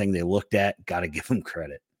made everything they looked at. Got to give them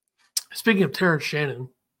credit. Speaking of Terrence Shannon.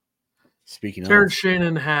 Terrence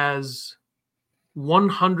Shannon has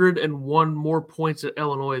 101 more points at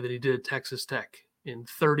Illinois than he did at Texas Tech in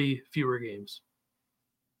 30 fewer games.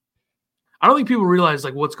 I don't think people realize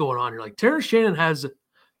like what's going on here. Like Terrence Shannon has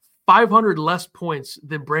 500 less points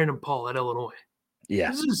than Brandon Paul at Illinois. Yeah.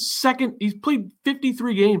 This is his second. He's played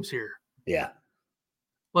 53 games here. Yeah.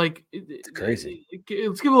 Like it's crazy.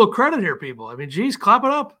 Let's give a little credit here, people. I mean, geez, clap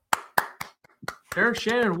it up. Terrence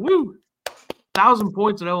Shannon, woo. 1,000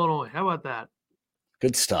 points at Illinois. How about that?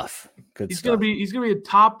 Good stuff. He's gonna be a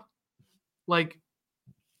top, like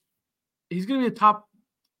he's gonna be a top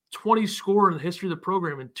 20 scorer in the history of the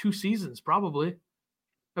program in 2 seasons, probably.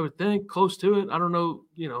 I would think close to it. I don't know,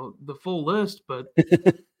 the full list, but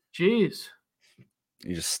geez.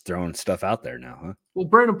 You're just throwing stuff out there now, huh? Well,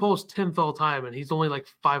 Brandon Pole's 10th all time, and he's only like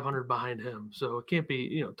 500 behind him. So it can't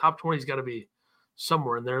be, top 20's got to be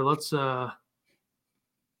somewhere in there. Let's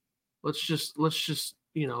just look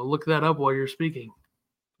that up while you're speaking.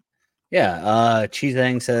 Yeah.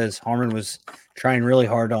 Cheesang says Harmon was trying really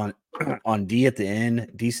hard on D at the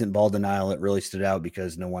end. Decent ball denial. It really stood out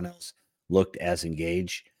because no one else looked as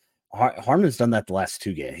engaged. Harmon's done that the last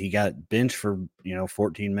 2 games. He got benched for,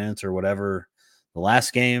 14 minutes or whatever. The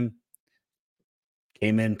last game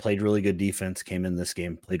came in, played really good defense, came in this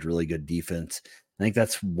game, played really good defense. I think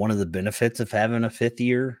that's one of the benefits of having a 5th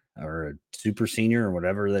year or a super senior or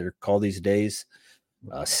whatever they're called these days.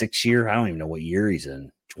 6th year. I don't even know what year he's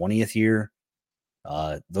in. 20th year.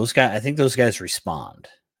 Those guys, I think those guys respond.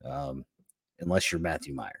 Unless you're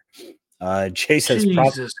Matthew Meyer. Jay says,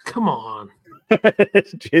 Jesus, come on.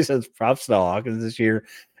 Jay says, props to Hawkins this year.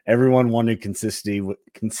 Everyone wanted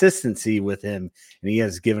consistency with him, and he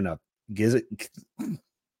has given up. Yep,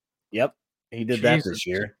 he did that this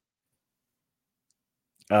year.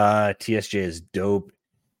 TSJ is dope.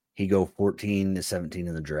 He go 14 to 17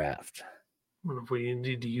 in the draft. I don't know if we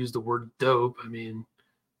need to use the word dope. I mean,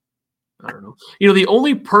 I don't know. You know, the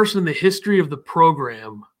only person in the history of the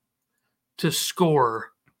program to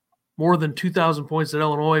score more than 2,000 points at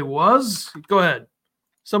Illinois was. Go ahead.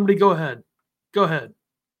 Somebody go ahead. Go ahead.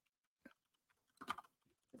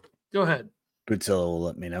 Go ahead. Bootzilla will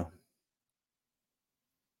let me know.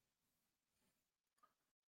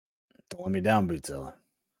 Don't let me down, Bootzilla.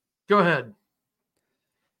 Go ahead.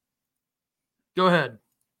 Go ahead.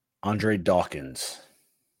 Andre Dawkins.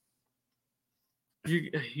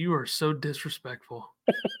 You are so disrespectful.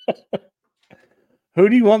 Who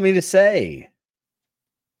do you want me to say?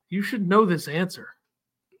 You should know this answer.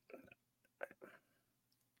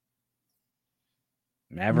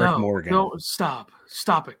 Maverick Morgan. No, stop.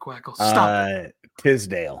 Stop it, Quackle. Stop it.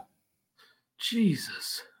 Tisdale.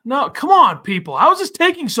 Jesus. No, come on, people. How is this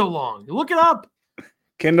taking so long? Look it up.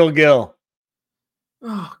 Kendall Gill.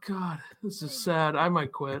 Oh, God. This is sad. I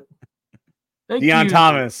might quit. Thank Deion you.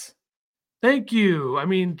 Thomas. Thank you. I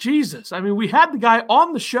mean, Jesus. I mean, we had the guy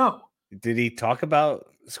on the show. Did he talk about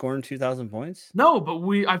scoring 2,000 points? No, but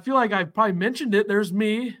I feel like I probably mentioned it. There's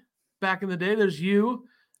me back in the day. There's you.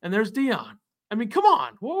 And there's Deion. I mean, come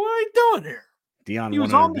on. What are you doing here? Deion He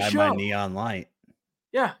was on the show. My neon light.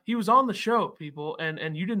 Yeah, he was on the show, people.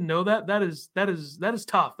 And you didn't know that? That is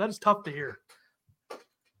tough. That is tough to hear.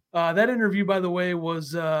 That interview, by the way,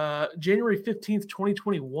 was January 15th,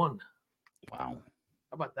 2021. Wow. How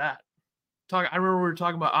about that? I remember we were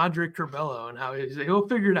talking about Andre Curbelo and how he'll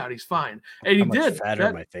figure it out. He's fine. And he did.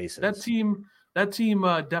 Fatter my face is. That team,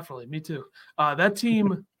 definitely. Me too. That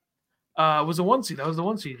team was a 1 seed. That was the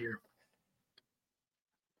 1 seed year.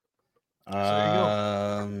 So there you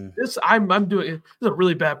go. I'm doing it. This is a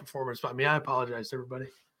really bad performance by me. I apologize to everybody.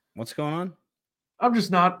 What's going on?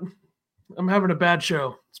 I'm having a bad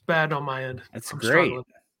show. It's bad on my end. That's great.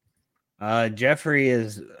 Jeffrey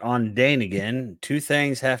is on Dane again. Two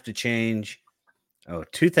things have to change.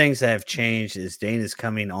 Two things that have changed is Dane is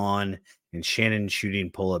coming on and Shannon shooting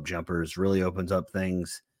pull-up jumpers really opens up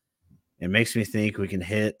things. It makes me think we can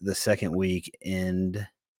hit the second week end,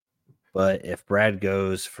 but if Brad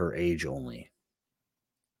goes for age only.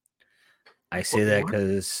 I say that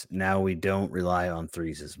because now we don't rely on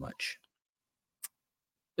threes as much.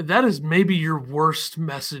 That is maybe your worst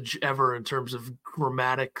message ever in terms of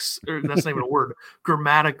grammatics. That's not even a word.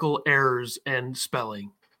 Grammatical errors and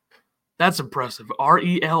spelling. That's impressive.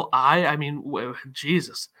 RELI. I mean,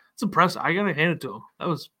 Jesus, it's impressive. I gotta hand it to him. That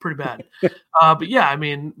was pretty bad. But yeah, I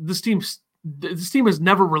mean, this team has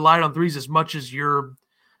never relied on threes as much as your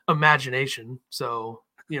imagination. So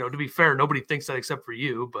to be fair, nobody thinks that except for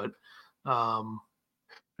you. But are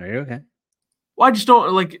you okay? Well, I just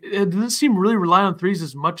don't does this team really rely on threes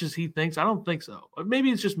as much as he thinks? I don't think so.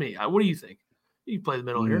 Maybe it's just me. What do you think? You play the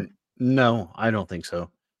middle here. No, I don't think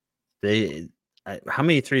so. How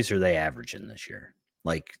many threes are they averaging this year?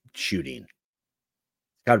 Like shooting?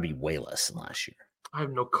 It's got to be way less than last year. I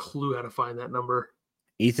have no clue how to find that number.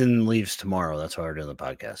 Ethan leaves tomorrow. That's why we're doing the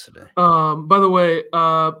podcast today. By the way,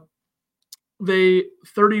 they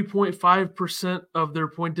 30.5% of their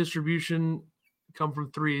point distribution come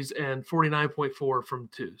from threes and 49.4 from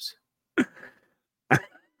twos.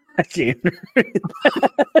 I can't.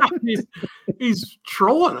 He's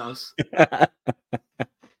trolling us.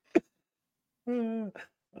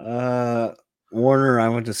 Warner, I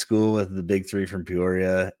went to school with the big three from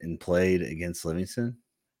Peoria and played against Livingston.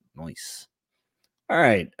 Nice. All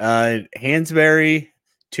right. Hansberry,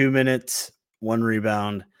 2 minutes, 1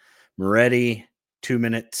 rebound. Moretti, 2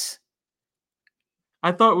 minutes.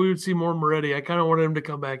 I thought we would see more Moretti. I kind of wanted him to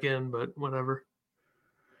come back in, but whatever.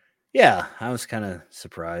 Yeah, I was kind of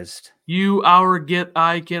surprised.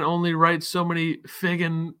 I can only write so many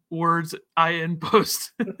figgin' words I in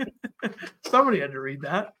post. Somebody had to read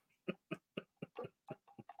that.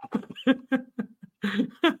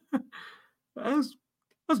 That's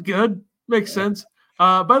good. Makes sense.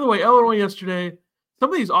 By the way, Illinois yesterday, some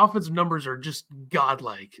of these offensive numbers are just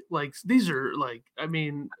godlike. Like these are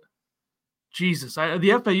Jesus.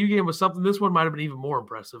 The FAU game was something. This one might have been even more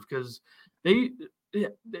impressive because they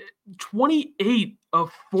 28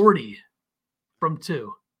 of 40 from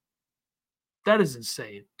two. That is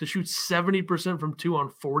insane. To shoot 70% from two on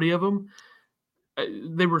 40 of them.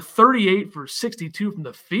 They were 38 for 62 from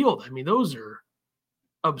the field. I mean, those are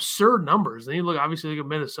absurd numbers. Then you look at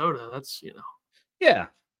Minnesota. That's, Yeah,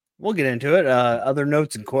 we'll get into it. Other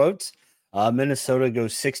notes and quotes. Minnesota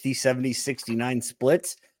goes 60, 70, 69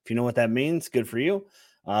 splits. If you know what that means, good for you.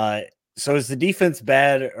 So is the defense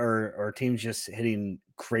bad or teams just hitting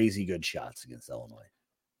crazy good shots against Illinois?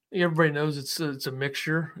 Everybody knows it's a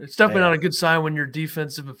mixture. It's definitely not a good sign when your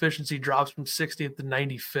defensive efficiency drops from 60th to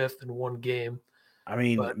 95th in one game. I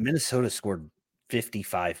mean, Minnesota scored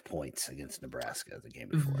 55 points against Nebraska the game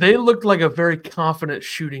before. They looked like a very confident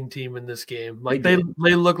shooting team in this game. Like they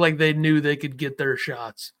looked like they knew they could get their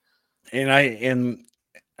shots. And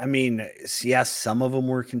I mean, yes, some of them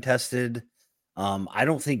were contested. I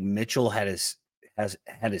don't think Mitchell had his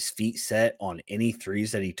feet set on any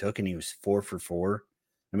threes that he took, and he was 4 for 4.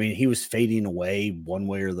 I mean, he was fading away one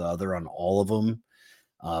way or the other on all of them.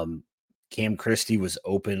 Cam Christie was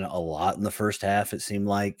open a lot in the first half, it seemed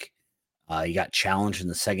like. He got challenged in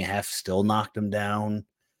the second half, still knocked him down.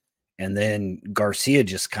 And then Garcia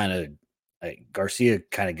kind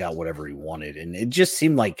of got whatever he wanted. And it just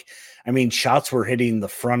seemed like, I mean, shots were hitting the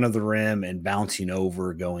front of the rim and bouncing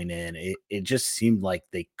over, going in. It just seemed like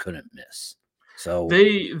they couldn't miss. So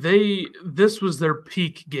this was their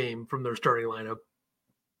peak game from their starting lineup.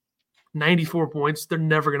 94 points. They're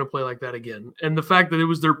never going to play like that again. And the fact that it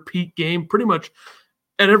was their peak game, pretty much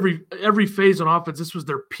at every phase on offense, this was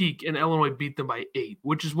their peak, and Illinois beat them by 8,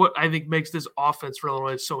 which is what I think makes this offense for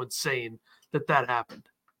Illinois so insane that happened.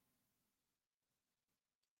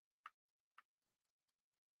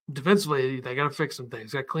 Defensively, they got to fix some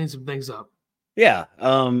things. Got to clean some things up. Yeah.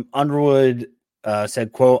 Underwood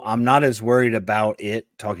said, quote, "I'm not as worried about it,"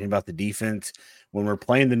 talking about the defense. "When we're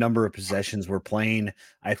playing the number of possessions we're playing,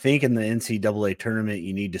 I think in the NCAA tournament,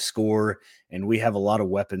 you need to score, and we have a lot of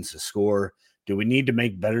weapons to score. Do we need to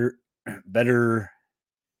make better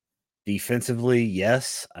defensively?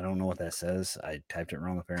 Yes." I don't know what that says. I typed it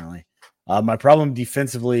wrong, apparently. My problem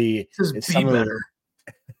defensively is some of the...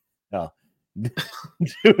 Oh. Do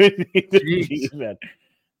we need to be better?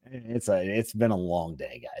 It's been a long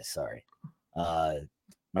day, guys. Sorry.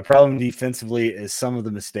 My problem defensively is some of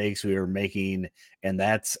the mistakes we are making, and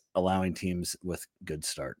that's allowing teams with good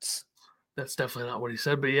starts. That's definitely not what he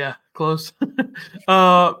said, but yeah, close.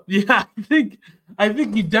 Yeah, I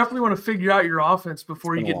think you definitely want to figure out your offense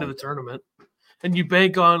before you get into the tournament. And you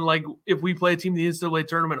bank on, like, if we play a team in the NCAA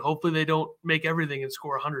tournament, hopefully they don't make everything and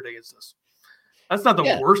score 100 against us. That's not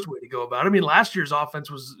the worst way to go about it. I mean, last year's offense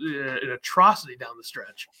was an atrocity down the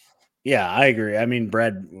stretch. Yeah, I agree. I mean,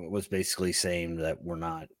 Brad was basically saying that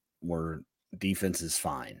defense is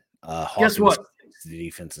fine. Guess what? The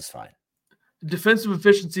defense is fine. Defensive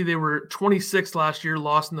efficiency, they were 26th last year,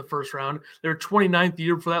 lost in the first round. They were 29th the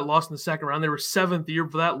year before that, lost in the second round. They were 7th the year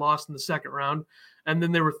before that, lost in the second round. And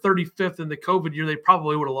then they were 35th in the COVID year. They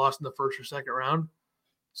probably would have lost in the first or second round.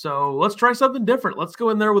 So let's try something different. Let's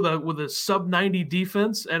go in there with a sub 90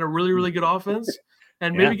 defense and a really, really good offense,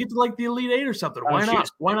 and maybe get to like the Elite 8 or something. Why not?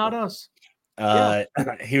 Why not us?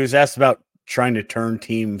 He was asked about trying to turn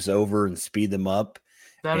teams over and speed them up.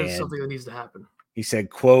 That is something that needs to happen. He said,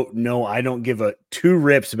 quote, "No, I don't give a two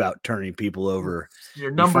rips about turning people over."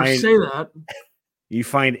 Your numbers say that. You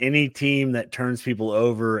find any team that turns people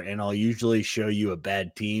over, and I'll usually show you a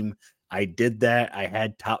bad team. I did that. I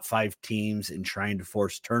had top 5 teams in trying to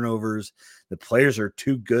force turnovers. The players are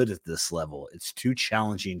too good at this level. It's too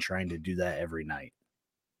challenging trying to do that every night.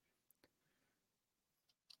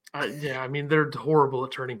 Yeah, I mean, they're horrible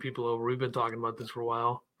at turning people over. We've been talking about this for a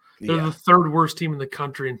while. They're the third worst team in the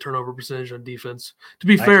country in turnover percentage on defense. To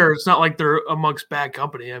be fair, it's not like they're amongst bad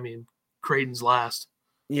company. I mean, Creighton's last.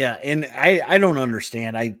 Yeah, and I don't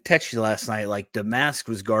understand. I texted you last night, like Damask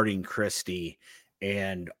was guarding Christie,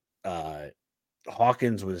 and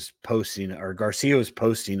Hawkins was posting, or Garcia was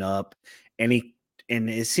posting up, and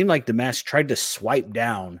it seemed like Damask tried to swipe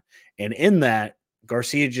down, and in that,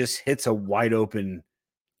 Garcia just hits a wide open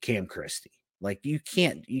Cam Christie. Like you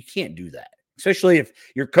can't do that, especially if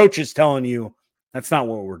your coach is telling you that's not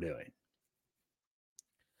what we're doing.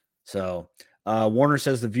 So Warner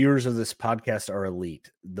says the viewers of this podcast are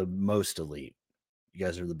elite, the most elite. You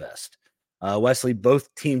guys are the best. Wesley,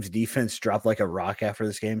 both teams' defense dropped like a rock after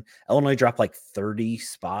this game. Illinois dropped like 30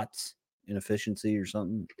 spots in efficiency or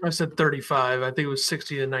something. I said 35. I think it was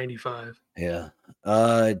 60 to 95. Yeah.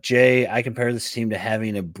 Jay, I compare this team to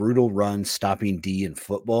having a brutal run stopping D in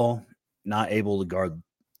football, not able to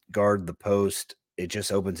guard the post. It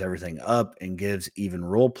just opens everything up and gives even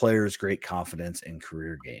role players great confidence in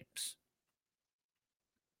career games.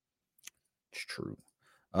 It's true.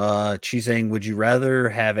 She's saying, would you rather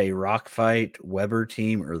have a rock fight Weber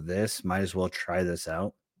team or this? Might as well try this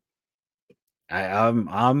out.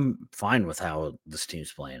 I'm fine with how this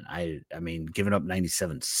team's playing. I mean, giving up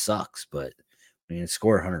 97 sucks, but I mean,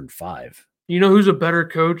 score 105. You know who's a better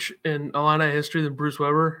coach in Illini history than Bruce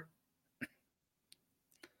Weber?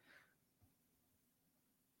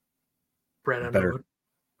 Brad Underwood.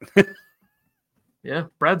 Yeah,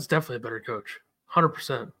 Brad's definitely a better coach.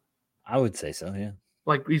 100%. I would say so, yeah.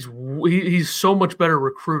 Like he's so much better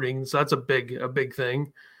recruiting, so that's a big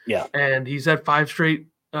thing. Yeah. And he's had 5 straight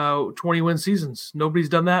 20-win seasons. Nobody's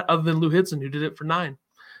done that other than Lou Hitson, who did it for 9.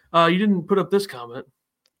 You didn't put up this comment.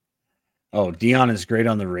 Oh, Dion is great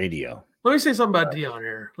on the radio. Let me say something about Dion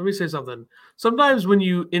here. Let me say something. Sometimes when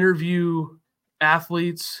you interview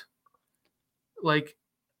athletes, like,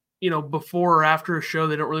 before or after a show,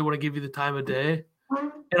 they don't really want to give you the time of day.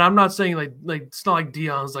 And I'm not saying like it's not like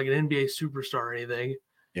Dion's like an NBA superstar or anything.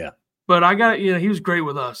 Yeah. But I got he was great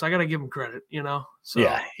with us. I got to give him credit, So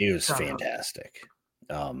yeah, he was fantastic.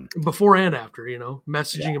 Before and after,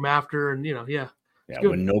 messaging him after and Yeah,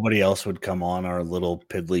 when nobody else would come on our little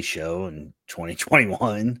piddly show in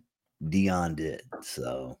 2021, Dion did.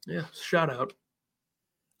 So yeah, shout out.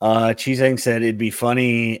 Cheesang said it'd be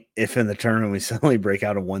funny if in the tournament we suddenly break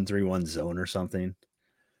out a 1-3-1 zone or something.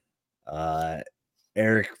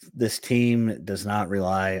 Eric, this team does not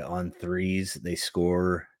rely on threes. They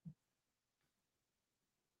score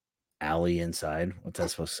alley inside. What's that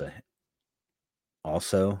supposed to say?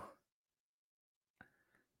 Also,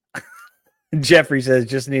 Jeffrey says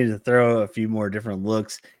just needed to throw a few more different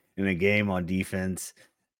looks in a game on defense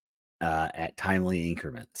at timely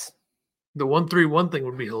increments. The 1-3-1 thing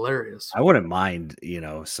would be hilarious. I wouldn't mind,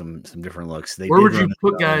 some different looks. Where would you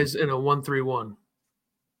put guys in a 1-3-1?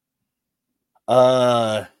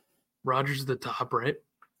 Rogers at the top, right?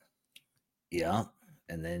 Yeah,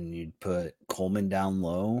 and then you'd put Coleman down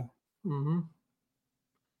low. Mm-hmm.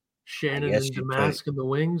 Shannon and Damask in the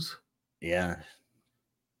wings. Yeah.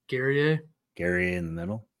 Gary in the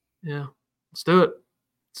middle. Yeah, let's do it.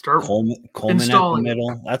 Start Coleman at the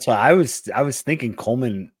middle. That's why I was thinking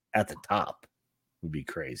Coleman at the top would be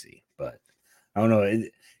crazy, but I don't know.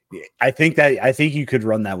 I think you could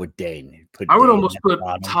run that with Dane. I would almost put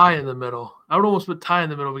Ty in the middle. I would almost put Ty in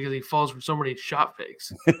the middle because he falls for so many shot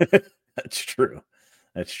fakes. That's true.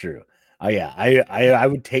 Oh yeah, I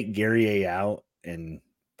would take Gary out and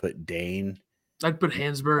put Dane. I'd put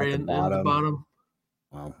Hansberry in the bottom.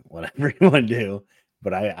 Well, whatever you want to do,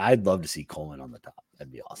 but I'd love to see Coleman on the top.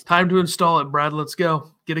 That'd be awesome. Time to install it, Brad. Let's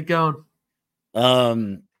go. Get it going.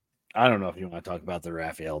 I don't know if you want to talk about the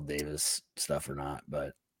Raphael Davis stuff or not,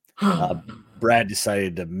 but Brad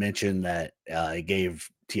decided to mention that he gave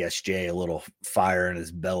TSJ a little fire in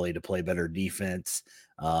his belly to play better defense.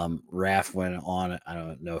 Raph went on. I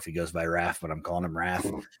don't know if he goes by Raph, but I'm calling him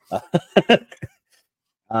Raph.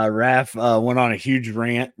 Raph went on a huge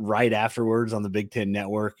rant right afterwards on the Big Ten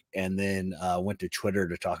Network, and then went to Twitter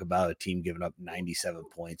to talk about a team giving up 97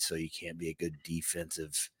 points. So you can't be a good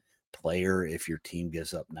defensive player if your team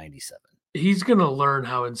gives up 97. He's going to learn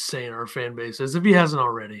how insane our fan base is if he hasn't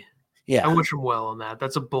already. Yeah. I wish him well on that.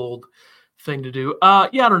 That's a bold thing to do. I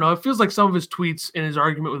don't know. It feels like some of his tweets in his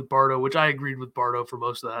argument with Bardo, which I agreed with Bardo for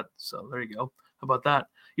most of that. So there you go. How about that?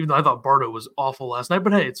 Even though I thought Bardo was awful last night,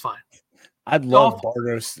 but hey, it's fine. I'd love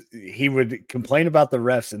Bardos. He would complain about the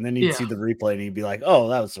refs, and then he'd see the replay, and he'd be like, "Oh,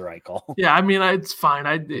 that was the right call." Yeah, I mean, it's fine.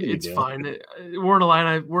 It's fine. We're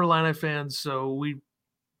Illini fans, so we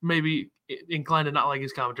maybe inclined to not like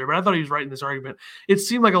his commentary, but I thought he was right in this argument. It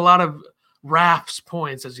seemed like a lot of Raph's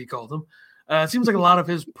points, as he called them, it seems like a lot of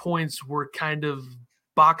his points were kind of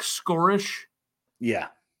box score-ish. Yeah.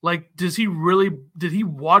 Like, did he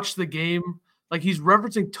watch the game? Like, he's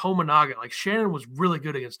referencing Tominaga. Like, Shannon was really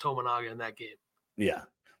good against Tominaga in that game. Yeah.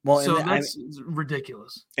 Well, so that's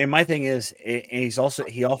ridiculous. And my thing is, he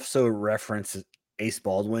also referenced Ace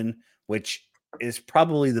Baldwin, which is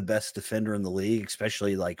probably the best defender in the league,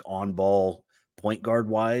 especially like on ball point guard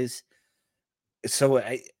wise. So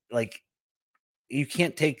you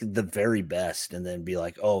can't take the very best and then be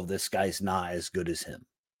like, oh, this guy's not as good as him.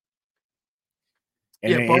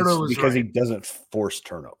 And Bardo was because he doesn't force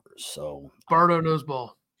turnovers. So Bardo knows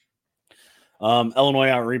ball. Illinois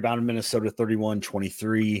out rebounded Minnesota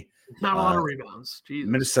 31-23. Not a lot of rebounds. Jesus.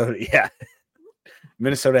 Minnesota, yeah.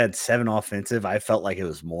 Minnesota had 7 offensive. I felt like it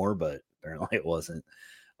was more, but apparently it wasn't.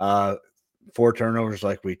 4 turnovers,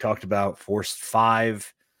 like we talked about, forced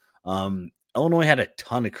 5. Illinois had a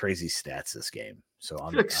ton of crazy stats this game. So I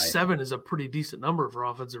feel like 7 is a pretty decent number for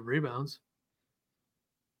offensive rebounds.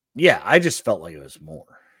 Yeah, I just felt like it was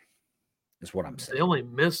more, is what I'm saying. They only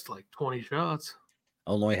missed like 20 shots.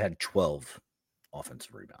 Illinois had 12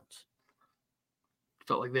 offensive rebounds.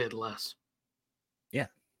 Felt like they had less. Yeah.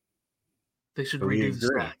 They should redo the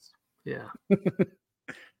stats. Yeah.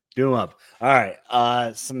 Do them up. All right.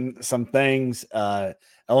 Some things.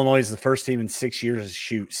 Illinois is the first team in 6 years to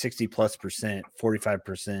shoot 60+%,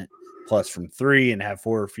 45% plus from 3, and have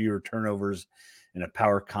 4 or fewer turnovers in a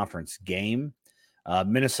power conference game.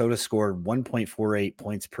 Minnesota scored 1.48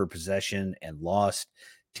 points per possession and lost.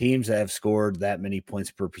 Teams that have scored that many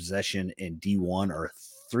points per possession in D1 are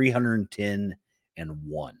 310-1.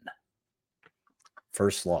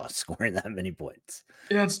 First loss, scoring that many points.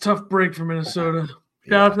 Yeah, it's a tough break for Minnesota.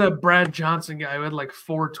 Shout out to that Brad Johnson guy who had like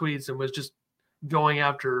 4 tweets and was just going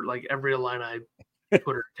after like every Illini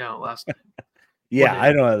Twitter account last night. Yeah,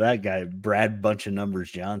 I know that guy, Brad Bunch of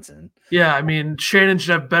Numbers Johnson. Yeah, I mean, Shannon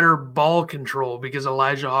should have better ball control because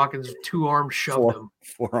Elijah Hawkins 2-arm shoved him.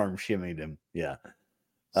 4-arm shimmied him. Yeah.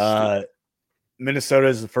 Minnesota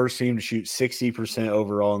is the first team to shoot 60%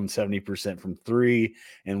 overall and 70% from 3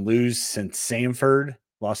 and lose since Samford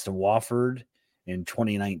lost to Wofford in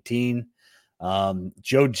 2019.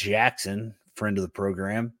 Joe Jackson, friend of the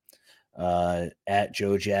program, at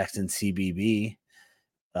Joe Jackson CBB,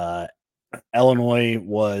 Illinois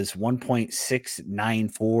was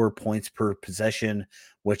 1.694 points per possession,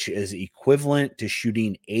 which is equivalent to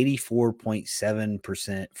shooting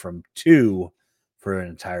 84.7% from 2 for an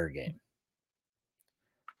entire game.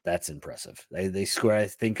 That's impressive. They scored, I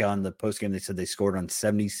think on the post game, they said they scored on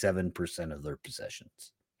 77% of their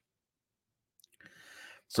possessions.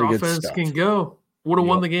 So offense can go. Would have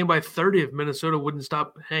won the game by 30 if Minnesota wouldn't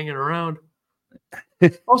stop hanging around.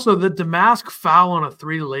 Also, the Damask foul on a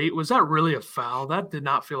 3 late, was that really a foul? That did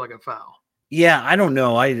not feel like a foul. Yeah, I don't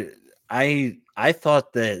know. I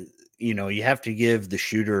thought that, you know, you have to give the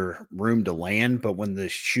shooter room to land, but when the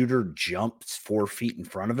shooter jumps 4 feet in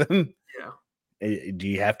front of him, do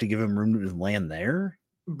you have to give him room to land there?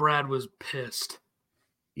 Brad was pissed.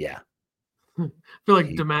 Yeah. I feel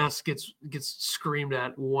like Damask gets screamed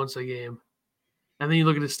at once a game. And then you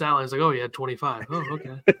look at his stat line, it's like, oh, he had 25. Oh,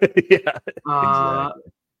 okay. Yeah. Exactly.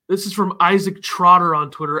 This is from Isaac Trotter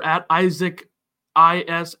on Twitter, at Isaac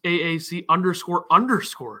ISAAC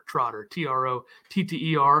 __ Trotter, TROTTER.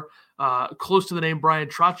 Close to the name Brian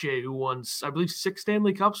Trottier, who won, I believe, 6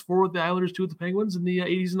 Stanley Cups, 4 with the Islanders, 2 with the Penguins in the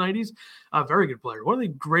 80s and 90s. Very good player. One of the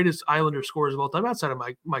greatest Islander scorers of all time, outside of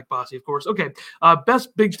Mike Bossy, of course. Okay.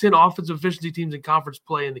 Best Big Ten offensive efficiency teams in conference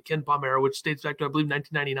play in the Ken Pom era, which dates back to, I believe,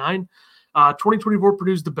 1999. 2024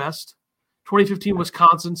 Purdue's the best. 2015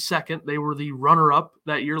 Wisconsin second. They were the runner-up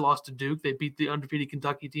that year, lost to Duke. They beat the undefeated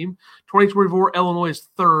Kentucky team. 2024 Illinois is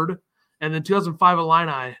third. And then 2005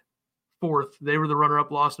 Illini fourth. They were the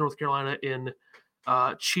runner-up, lost North Carolina in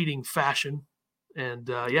cheating fashion. And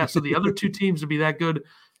so the other 2 teams to be that good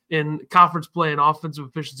in conference play and offensive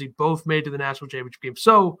efficiency both made to the national championship game.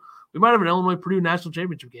 So we might have an Illinois-Purdue national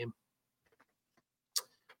championship game,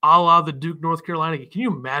 a la the Duke North Carolina game. Can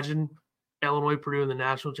you imagine Illinois Purdue in the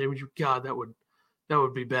national championship? God, that would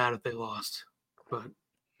be bad if they lost, but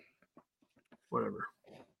whatever.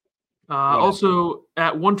 Also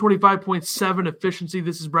at 125.7 efficiency,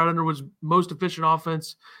 this is Brad Underwood's most efficient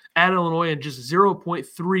offense at Illinois, and just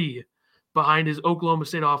 0.3 behind his Oklahoma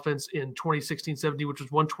State offense in 2016-17, which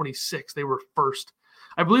was 126. They were first.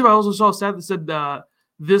 I believe I also saw a stat that said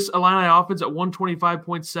this Illini offense at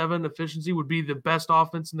 125.7 efficiency would be the best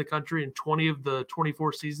offense in the country in 20 of the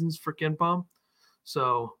 24 seasons for Ken Pom.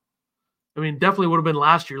 So, I mean, definitely would have been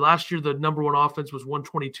last year. Last year, the number 1 offense was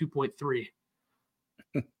 122.3.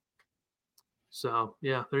 So,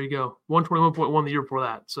 yeah, there you go. 121.1 the year before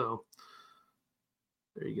that. So,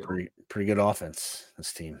 there you go. Pretty good offense,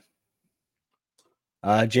 this team.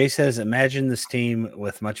 Jay says, imagine this team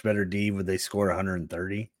with much better D. Would they score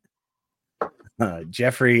 130?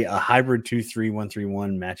 Jeffrey, a hybrid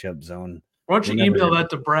 2-3-1-3-1 matchup zone. Why don't you email that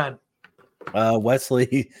to Brad?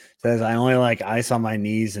 Wesley says, I only like ice on my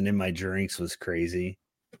knees and in my drinks was crazy.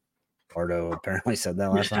 Pardo apparently said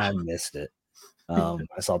that last night. I missed it. I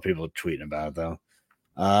saw people tweeting about it, though.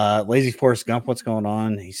 Lazy Forrest Gump, what's going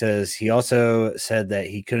on? He says he also said that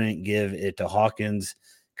he couldn't give it to Hawkins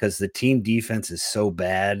because the team defense is so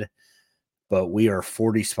bad, but we are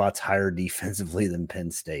 40 spots higher defensively than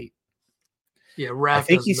Penn State. Yeah, I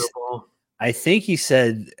think he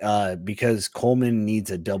said because Coleman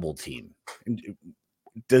needs a double team.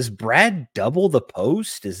 Does Brad double the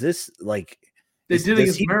post? Is this like they did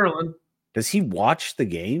against Maryland? Does he watch the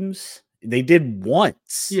games? They did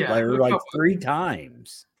once, like 3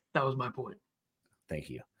 times. That was my point. Thank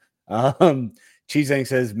you. Cheesang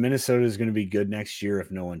says Minnesota is going to be good next year if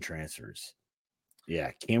no one transfers.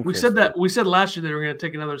 Yeah, we said that. We said last year they were going to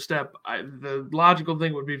take another step. The logical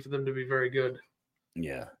thing would be for them to be very good.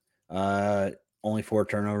 Yeah. Only 4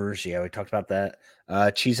 turnovers. Yeah, we talked about that.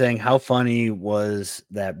 Cheesang, how funny was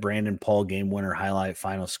that Brandon Paul game winner highlight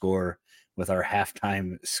final score with our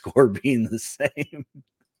halftime score being the same?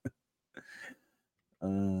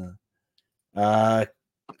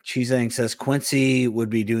 Cheesang says Quincy would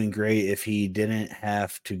be doing great if he didn't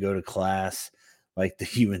have to go to class like the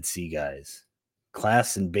UNC guys.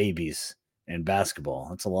 Class and babies and basketball.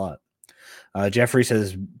 That's a lot. Jeffrey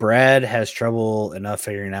says Brad has trouble enough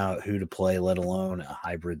figuring out who to play, let alone a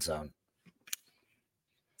hybrid zone.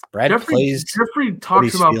 Jeffrey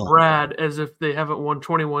talks about Brad as if they haven't won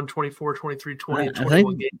 21, 24, 23, 20,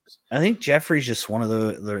 21 games. I think Jeffrey's just one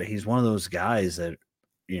of he's one of those guys that,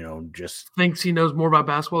 just thinks he knows more about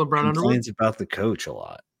basketball than Brad Underwood. Complains about the coach a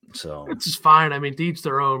lot. So it's just fine. I mean, to each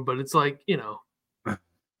their own, but it's like, I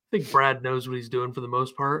think Brad knows what he's doing for the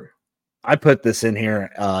most part. I put this in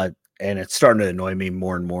here, and it's starting to annoy me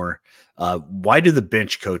more and more. Why do the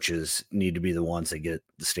bench coaches need to be the ones that get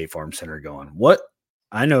the State Farm Center going? What?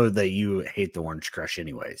 I know that you hate the Orange Crush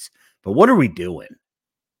anyways, but what are we doing?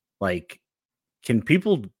 Like, can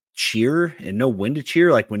people cheer and know when to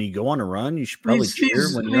cheer? Like, when you go on a run, you should probably cheer.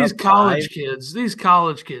 These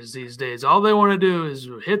college kids these days, all they want to do is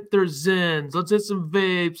hit their Zins. Let's hit some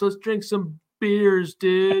vapes. Let's drink some beers,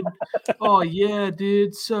 dude. Oh, yeah,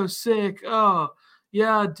 dude. So sick. Oh,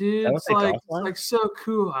 yeah, dude. It's like so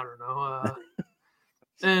cool. I don't know.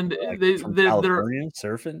 And they're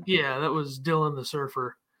surfing. Yeah, that was Dylan the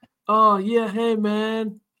Surfer. Oh yeah, hey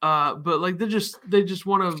man. But like they just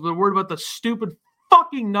want to. They're worried about the stupid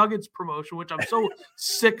fucking Nuggets promotion, which I'm so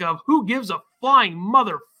sick of. Who gives a flying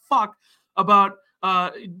motherfuck about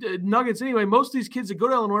Nuggets anyway? Most of these kids that go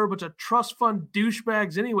to Illinois are a bunch of trust fund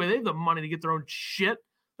douchebags anyway. They have the money to get their own shit.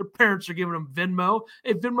 Their parents are giving them Venmo.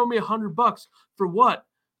 Hey, Venmo me $100 for what?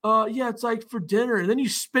 Yeah, it's like for dinner, and then you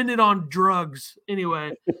spend it on drugs.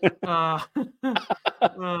 Anyway, yeah.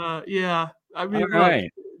 I mean, right.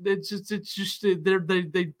 It's just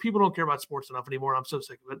they people don't care about sports enough anymore. I'm so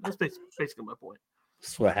sick of it. That's basically my point.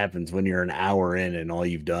 That's what happens when you're an hour in and all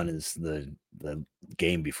you've done is the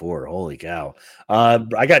game before. Holy cow!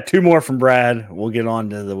 I got two more from Brad. We'll get on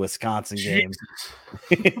to the Wisconsin game.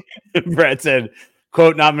 Brad said,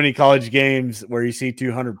 "Quote: Not many college games where you see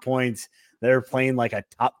 200 points." They're playing like a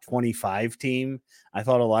top 25 team. I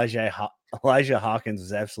thought Elijah Hawkins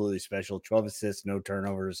was absolutely special. 12 assists, no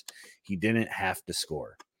turnovers. He didn't have to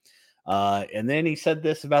score. And then he said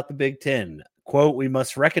this about the Big Ten. Quote, we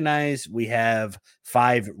must recognize we have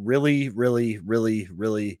 5 really, really, really,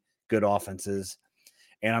 really good offenses.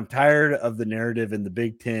 And I'm tired of the narrative in the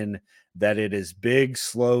Big Ten that it is big,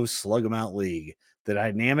 slow, slug 'em out league. The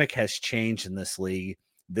dynamic has changed in this league.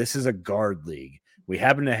 This is a guard league. We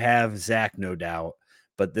happen to have Zach, no doubt,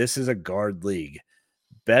 but this is a guard league.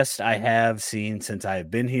 Best I have seen since I have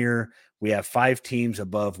been here. We have 5 teams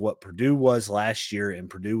above what Purdue was last year, and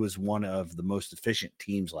Purdue was one of the most efficient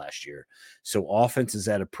teams last year. So offense is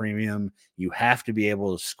at a premium. You have to be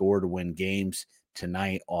able to score to win games.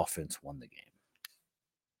 Tonight, offense won the game.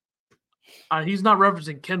 He's not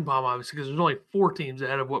referencing KenPom, obviously, because there's only 4 teams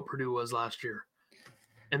ahead of what Purdue was last year.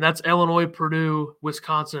 And that's Illinois, Purdue,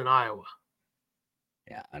 Wisconsin, and Iowa.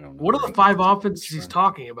 Yeah, I don't know. What are the 5 offenses he's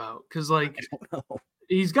talking about? Because, like,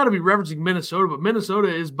 he's got to be referencing Minnesota, but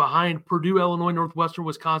Minnesota is behind Purdue, Illinois, Northwestern,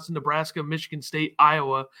 Wisconsin, Nebraska, Michigan State,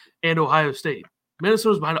 Iowa, and Ohio State.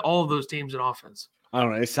 Minnesota's behind all of those teams in offense. I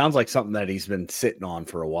don't know. It sounds like something that he's been sitting on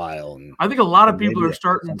for a while. And I think a lot of people are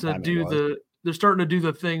starting to do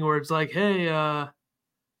the thing where it's like, hey,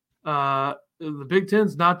 the Big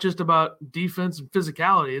Ten's not just about defense and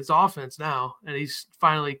physicality; it's offense now, and he's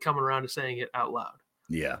finally coming around to saying it out loud.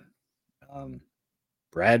 Yeah.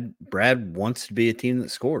 Brad wants to be a team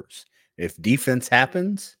that scores. If defense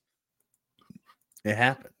happens, it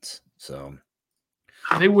happens. So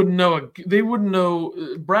they wouldn't know.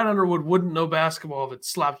 Brad Underwood wouldn't know basketball if it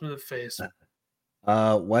slapped him in the face.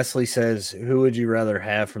 Wesley says, who would you rather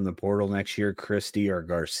have from the portal next year, Christie or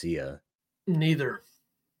Garcia? Neither.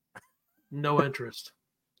 No interest.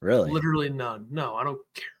 Really? Literally none. No, I don't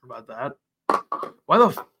care about that. Why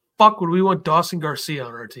the fuck would we want Dawson Garcia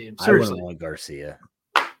on our team? Seriously. I wouldn't want Garcia.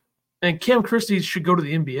 And Cam Christie should go to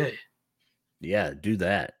the NBA. Yeah, do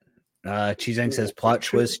that. Cheesang says, plot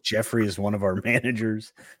twist, Jeffrey is one of our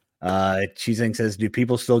managers. Cheesang says, do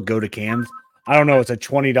people still go to Cam's? I don't know. It's a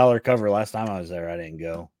 $20 cover. Last time I was there, I didn't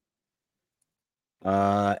go.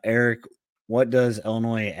 Eric, what does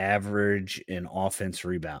Illinois average in offensive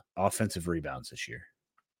rebounds this year?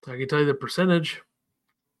 I can tell you the percentage.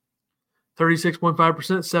 36.5%,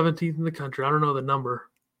 17th in the country. I don't know the number.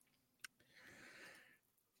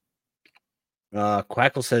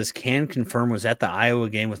 Quackle says, can confirm was at the Iowa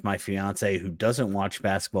game with my fiance who doesn't watch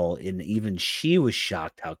basketball, and even she was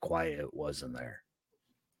shocked how quiet it was in there.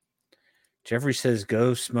 Jeffrey says,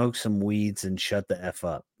 go smoke some weeds and shut the F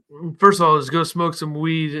up. First of all, is go smoke some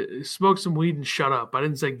weed and shut up. I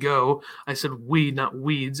didn't say go. I said weed, not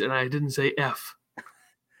weeds, and I didn't say F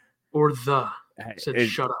or the. I said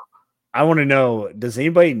shut up. I want to know, does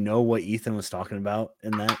anybody know what Ethan was talking about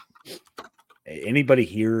in that? Anybody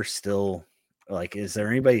here still, like, is there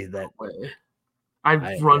anybody that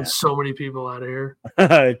I've run so many people out of here.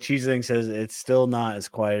 Cheesing says it's still not as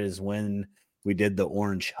quiet as when we did the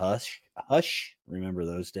Orange Hush. Remember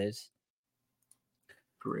those days?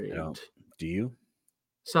 Great. Do you?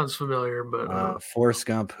 Sounds familiar, but Forrest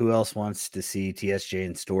Gump. Who else wants to see TSJ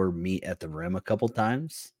and Store meet at the rim a couple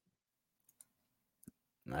times?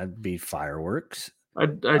 That'd be fireworks.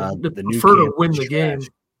 I'd prefer to win the game. The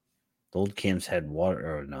old Cam's had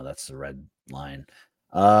water. Oh no, that's the red line.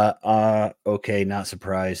 Okay, not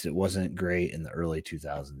surprised. It wasn't great in the early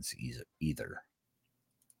 2000s either.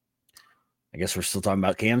 I guess we're still talking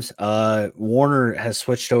about Cams. Warner has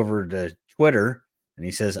switched over to Twitter, and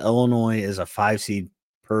he says Illinois is a 5 seed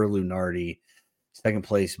per Lunardi. Second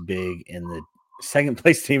place team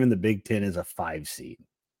in the Big Ten is a 5 seed.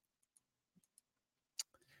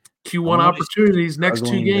 Q1 opportunities next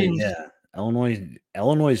 2 games.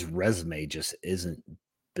 Illinois' resume just isn't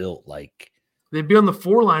built like they'd be on the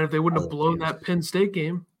 4 line if they wouldn't have blown that Penn State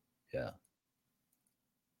game. Yeah.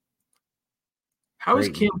 How is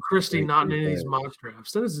Cam Christie not in any of these mock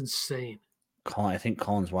drafts? That is insane. I think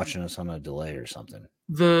Colin's watching us on a delay or something.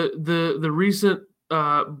 The recent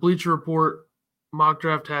Bleacher Report mock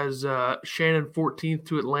draft has Shannon 14th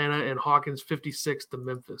to Atlanta and Hawkins 56th to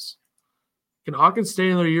Memphis. Can Hawkins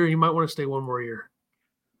stay another year? He might want to stay one more year.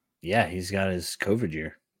 Yeah, he's got his COVID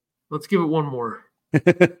year. Let's give it one more.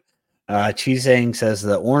 Cheesang says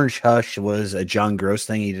the Orange Hush was a John Gross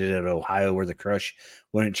thing he did at Ohio where the crush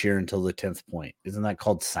wouldn't cheer until the 10th point. Isn't that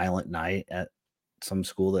called Silent Night at some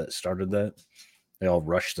school that started that? They all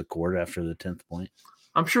rushed the court after the 10th point.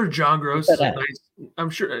 I'm sure John Gross is a nice.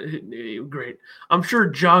 I'm sure great. I'm sure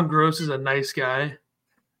John Gross is a nice guy.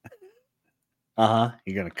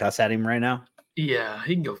 You're gonna cuss at him right now? Yeah,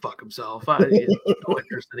 he can go fuck himself. I have no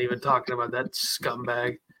interest in even talking about that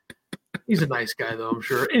scumbag. He's a nice guy, though, I'm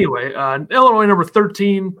sure. Anyway, Illinois number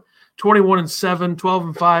 13, 21-7,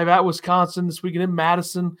 12-5 at Wisconsin this weekend in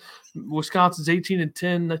Madison. Wisconsin's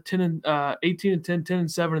 18-10, 18-10,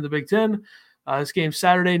 10-7 in the Big Ten. This game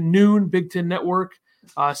Saturday noon, Big Ten Network.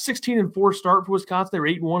 16-4 start for Wisconsin. They were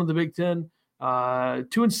 8-1 in the Big Ten.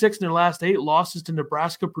 2-6 in their last 8 losses to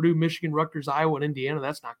Nebraska, Purdue, Michigan, Rutgers, Iowa, and Indiana.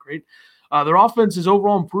 That's not great. Their offense is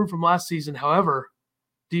overall improved from last season. However,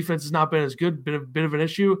 defense has not been as good. Been a bit of an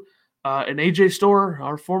issue. And AJ Storr,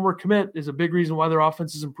 our former commit, is a big reason why their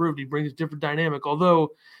offense has improved. He brings a different dynamic,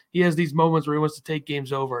 although he has these moments where he wants to take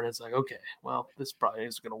games over, and it's like, okay, well, this probably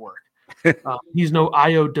isn't going to work. He's no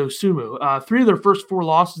Ayo Dosunmu. 3 of their first 4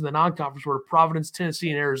 losses in the non-conference were to Providence, Tennessee,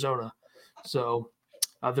 and Arizona. So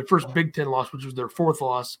their first Big Ten loss, which was their 4th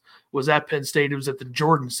loss, was at Penn State. It was at the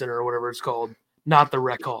Jordan Center or whatever it's called, not the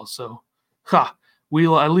Rec Hall. So,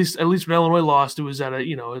 at least when Illinois lost, it was at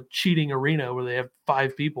a cheating arena where they have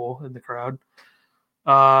 5 people in the crowd.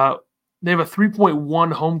 They have a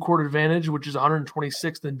 3.1 home court advantage, which is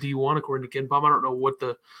 126th in D1 according to KenPom. I don't know what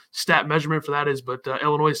the stat measurement for that is, but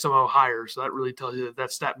Illinois is somehow higher, so that really tells you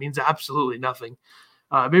that stat means absolutely nothing.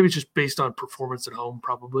 Maybe it's just based on performance at home,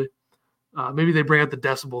 probably. Maybe they bring out the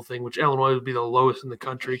decibel thing, which Illinois would be the lowest in the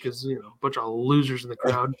country because a bunch of losers in the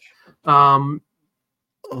crowd.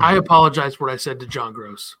 I apologize for what I said to John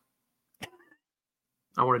Gross.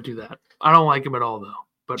 I want to do that. I don't like him at all, though.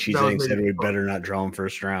 But she said we better not draw him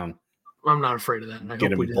first round. I'm not afraid of that. I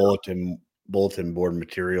Get him bulletin board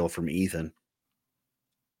material from Ethan.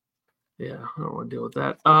 Yeah, I don't want to deal with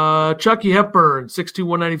that. Chucky Hepburn, 6'2",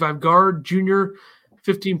 195 guard, junior,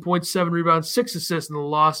 15.7 rebounds, 6 assists in the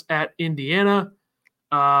loss at Indiana.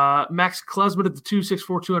 Max Klesman at the 2,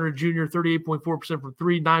 6'4", 200 junior, 38.4% from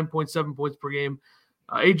 3, 9.7 points per game.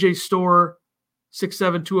 AJ Storr,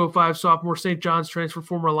 6'7", 205 sophomore, St. John's transfer,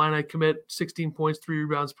 former Illini commit, 16 points, 3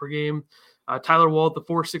 rebounds per game. Tyler Wall at the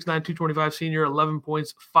 4, 6'9", 225 senior, 11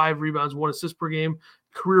 points, 5 rebounds, 1 assist per game.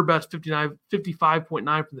 Career best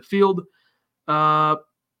 55.9 from the field. And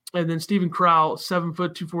then Stephen Crowell, 7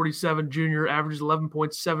 foot, 247 junior, averages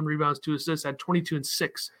 11.7 rebounds, 2 assists, had 22 and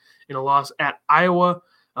 6 in a loss at Iowa.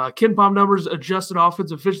 KenPom numbers, adjusted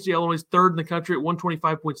offensive efficiency, Illinois 3rd in the country at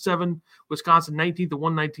 125.7, Wisconsin 19th at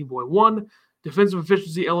 119.1. Defensive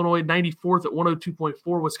efficiency, Illinois 94th at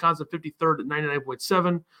 102.4, Wisconsin 53rd at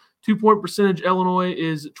 99.7. 2-point percentage, Illinois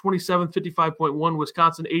is 27th, 55.1,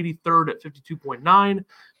 Wisconsin 83rd at 52.9.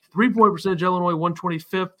 3-point percentage, Illinois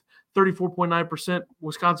 125th, 34.9%,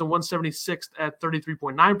 Wisconsin 176th at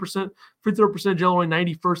 33.9%. Free throw percentage, Illinois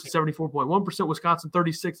 91st at 74.1%, Wisconsin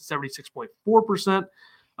 36th at 76.4%.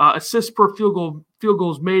 Assists per field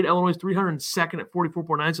goals made, Illinois 302nd at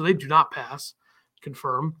 44.9, so they do not pass.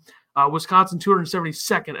 Confirm. Wisconsin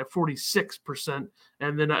 272nd at 46%.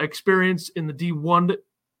 And then experience in the D1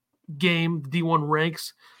 game, D1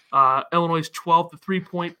 ranks. Illinois' 12th at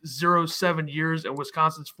 3.07 years, and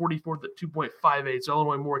Wisconsin's 44th at 2.58. So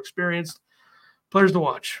Illinois more experienced. Players to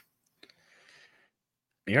watch.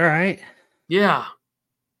 You all right? Yeah.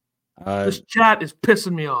 This chat is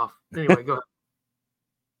pissing me off. Anyway, go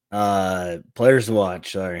ahead. Players to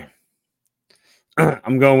watch. Sorry.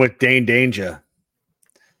 I'm going with Dane Danger.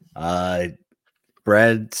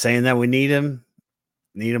 Brad saying that we need him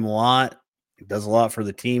a lot. He does a lot for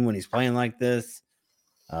the team when he's playing like this.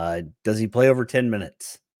 Does he play over 10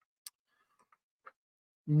 minutes?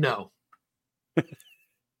 No.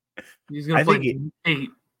 He's going to play 8.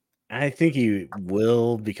 I think he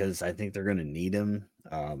will because I think they're going to need him.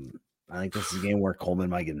 I think this is a game where Coleman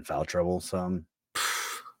might get in foul trouble some,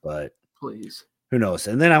 but please, who knows?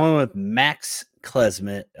 And then I went with Max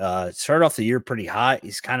Klesmit. Started off the year pretty hot.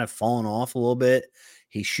 He's kind of fallen off a little bit.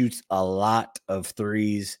 He shoots a lot of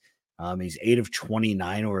threes. He's 8 of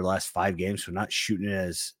 29 over the last 5 games, so not shooting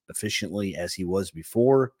as efficiently as he was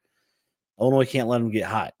before. Illinois can't let him get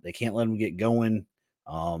hot. They can't let him get going.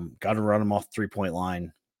 Got to run him off the 3-point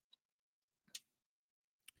line.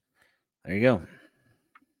 There you go.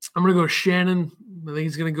 I'm going to go Shannon. I think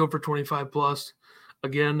he's going to go for 25 plus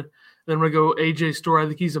again. Then I'm going to go AJ Storr. I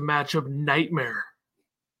think he's a matchup nightmare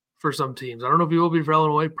for some teams. I don't know if he will be for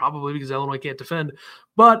Illinois, probably because Illinois can't defend,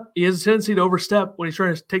 but he has a tendency to overstep when he's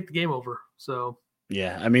trying to take the game over. So,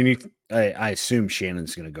 yeah, I mean, I assume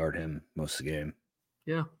Shannon's going to guard him most of the game.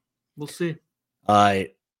 Yeah, we'll see. I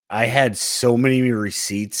had so many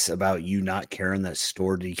receipts about you not caring that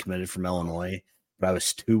Storr decommitted from Illinois, but I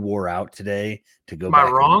was too wore out today to go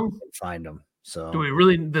back wrong? and find him. So, do we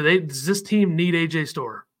really? Does this team need AJ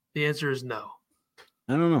Storr? The answer is no.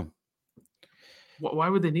 I don't know. Why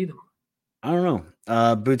would they need him? I don't know.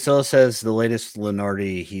 Bootzilla says the latest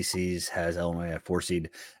Lenardi he sees has Illinois at 4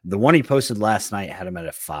 seed. The one he posted last night had him at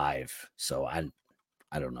a 5. So I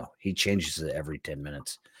don't know. He changes it every 10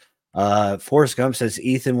 minutes. Forrest Gump says,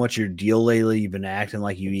 Ethan, what's your deal lately? You've been acting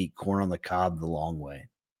like you eat corn on the cob the long way.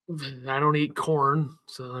 I don't eat corn,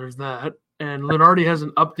 so there's that. And Lenardi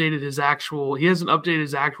hasn't updated his actual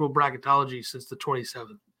bracketology since the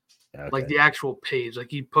 27th. Okay. Like the actual page. Like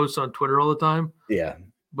he posts on Twitter all the time. Yeah.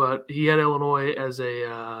 But he had Illinois as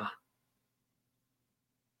a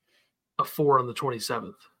 4 on the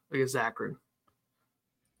 27th against Akron.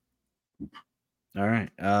 All right.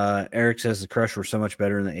 Eric says the Crush were so much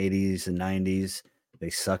better in the 80s and 90s. They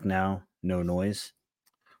suck now. No noise.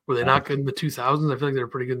 Were they not good in the 2000s? I feel like they were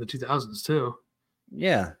pretty good in the 2000s too.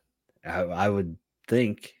 Yeah. I would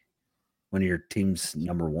think when your team's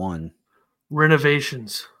number 1.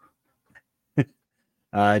 Renovations.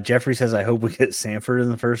 Jeffrey says, I hope we get Sanford in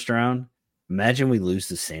the first round. Imagine we lose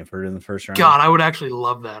to Sanford in the first round. God, I would actually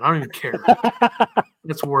love that. I don't even care.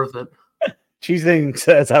 It's worth it. Cheesing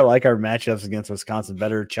says, I like our matchups against Wisconsin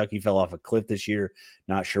better. Chucky fell off a cliff this year.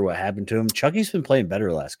 Not sure what happened to him. Chucky's been playing better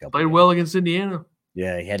the last couple. Played well against Indiana.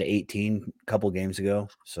 Yeah, he had 18 a couple games ago.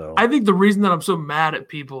 So I think the reason that I'm so mad at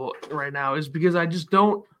people right now is because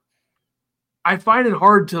I find it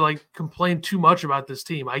hard to complain too much about this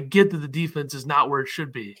team. I get that the defense is not where it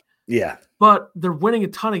should be. Yeah. But they're winning a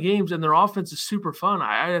ton of games and their offense is super fun.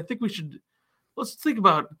 I think let's think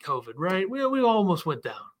about COVID, right? We almost went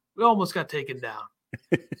down. We almost got taken down.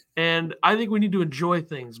 And I think we need to enjoy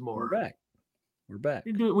things more. We're back.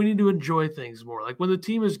 We need to enjoy things more. Like when the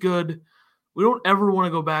team is good, we don't ever want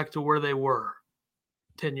to go back to where they were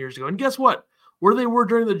 10 years ago. And guess what? Where they were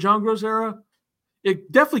during the John Gross era,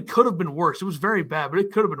 it definitely could have been worse. It was very bad, but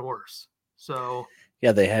it could have been worse. So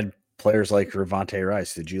yeah, they had players like Ravonte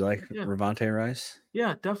Rice. Did you like Ravonte Rice?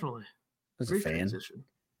 Yeah, definitely. I was a fan. Transition.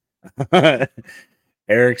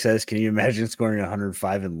 Eric says, can you imagine scoring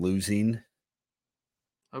 105 and losing? That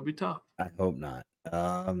would be tough. I hope not.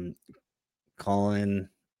 Colin,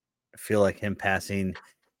 I feel like him passing.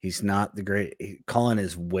 He's not the great. Colin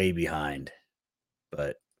is way behind.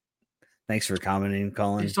 But thanks for commenting,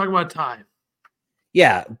 Colin. He's talking about time.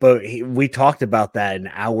 Yeah, but we talked about that an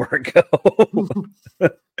hour ago.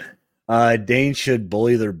 Dane should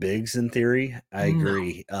bully their bigs in theory. I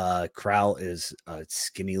agree. Crowell is a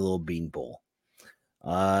skinny little beanpole.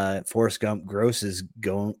 Forrest Gump Gross is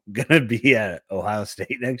gonna be at Ohio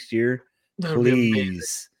State next year.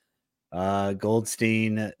 Please.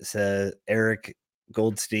 Goldstein says Eric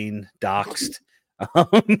Goldstein doxed.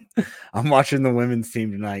 I'm watching the women's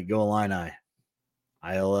team tonight. Go Illini.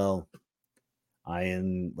 ILL.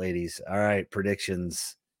 Iron ladies. All right,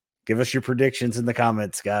 predictions. Give us your predictions in the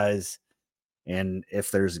comments, guys. And if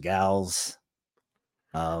there's gals.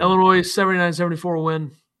 Illinois 79-74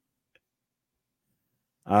 win.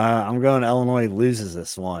 I'm going Illinois loses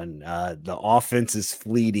this one. The offense is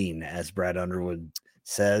fleeting, as Brad Underwood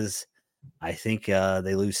says, I think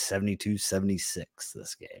they lose 72-76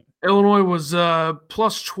 this game. Illinois was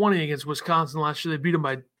plus 20 against Wisconsin last year. They beat them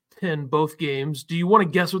by 10 both games. Do you want to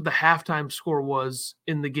guess what the halftime score was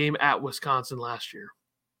in the game at Wisconsin last year?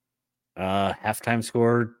 Halftime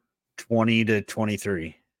score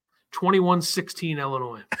 20-23. 21-16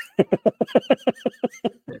 Illinois.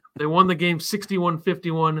 They won the game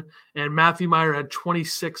 61-51, and Matthew Meyer had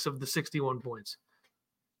 26 of the 61 points.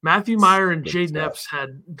 Matthew Meyer and Jaden Epps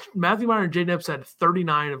had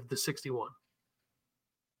 39 of the 61.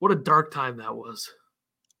 What a dark time that was.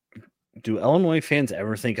 Do Illinois fans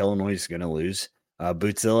ever think Illinois is going to lose?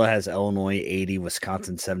 Bootzilla has Illinois 80,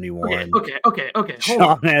 Wisconsin 71. Okay.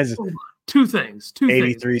 Sean has two things.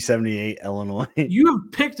 83-78 Illinois. You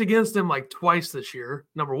have picked against them like twice this year,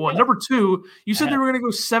 number one. Number two, you said they were going to go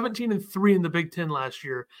 17-3 in the Big Ten last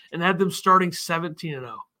year and had them starting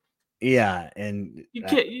 17-0. Yeah, and you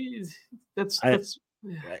can't.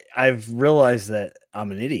 I've realized that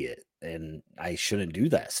I'm an idiot and I shouldn't do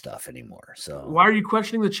that stuff anymore. So why are you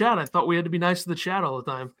questioning the chat? I thought we had to be nice to the chat all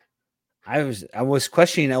the time. I was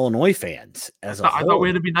questioning Illinois fans as a whole. I thought we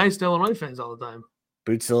had to be nice to Illinois fans all the time.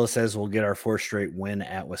 Bootzilla says we'll get our 4th straight win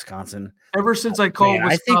at Wisconsin. Ever since I called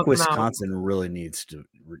Wisconsin, I think Wisconsin really needs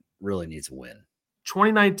a win.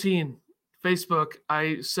 2019 Facebook,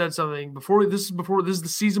 I said something before. This is the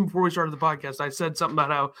season before we started the podcast. I said something about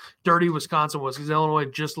how dirty Wisconsin was because Illinois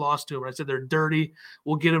just lost to them. I said they're dirty.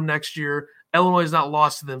 We'll get them next year. Illinois has not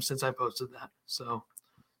lost to them since I posted that. So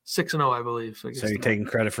 6-0, I believe. So you're taking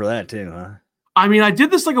credit for that too, huh? I mean, I did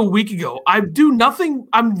this like a week ago. I do nothing.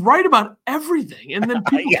 I'm right about everything, and then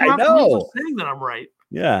people I know saying that I'm right.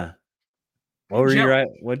 Yeah. What were you right?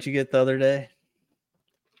 What'd you get the other day?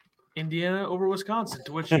 Indiana over Wisconsin,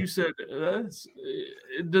 to which you said,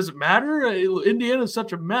 it doesn't matter. Indiana's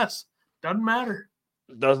such a mess. Doesn't matter.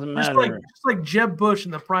 Doesn't matter. Just like Jeb Bush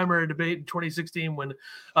in the primary debate in 2016 when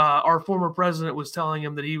our former president was telling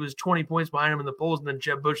him that he was 20 points behind him in the polls, and then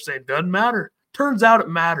Jeb Bush saying, doesn't matter. Turns out it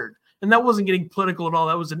mattered. And that wasn't getting political at all.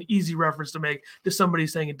 That was an easy reference to make to somebody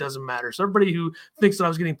saying it doesn't matter. So everybody who thinks that I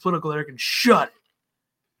was getting political there can shut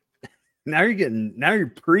it. Now you're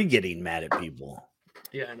pre-getting mad at people.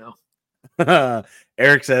 Yeah, I know.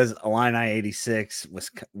 Eric says Illini 86,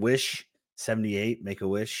 Wish 78, Make a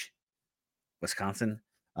Wish, Wisconsin.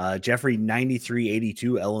 Jeffrey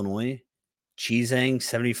 93-82, Illinois. Cheesang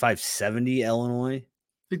 75-70, Illinois. I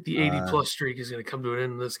think the 80-plus streak is going to come to an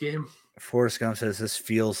end in this game. Forrest Gump says this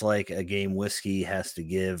feels like a game Whiskey has to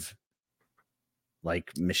give,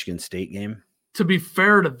 like Michigan State game. To be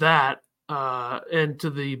fair to that, and to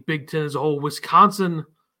the Big Ten as a whole, Wisconsin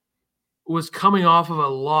was coming off of a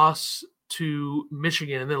loss to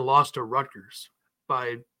Michigan and then lost to Rutgers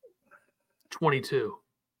by 22.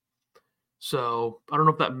 So I don't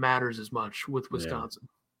know if that matters as much with Wisconsin.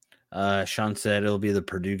 Yeah. Sean said it'll be the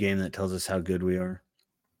Purdue game that tells us how good we are.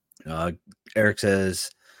 Eric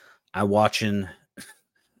says I'm watching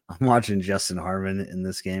Justin Harmon in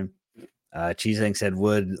this game. Cheesang said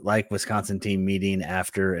would like Wisconsin team meeting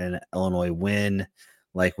after an Illinois win,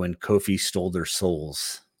 like when Kofi stole their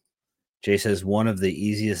souls. Jay says one of the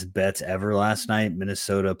easiest bets ever last night,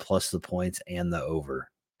 Minnesota plus the points and the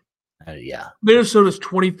over. Yeah. Minnesota's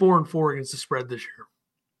 24-4 against the spread this year.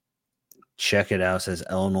 Check it out. Says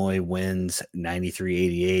Illinois wins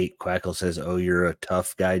 93-88. Quackle says, oh, you're a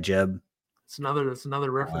tough guy, Jeb. That's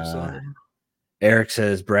another reference. Eric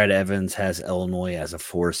says Brad Evans has Illinois as a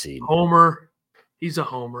 4 seed. Homer. He's a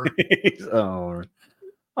homer. He's a homer.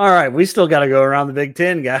 All right. We still got to go around the Big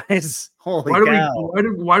Ten, guys. Holy cow.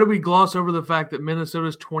 Why do we gloss over the fact that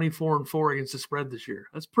Minnesota's 24-4 against the spread this year?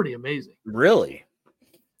 That's pretty amazing. Really?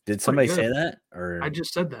 Did somebody say that? Or I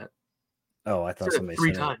just said that. Oh, I thought somebody said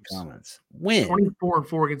 3 said times. It in the comments. When?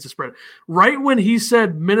 24-4 against the spread. Right when he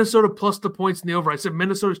said Minnesota plus the points in the over, I said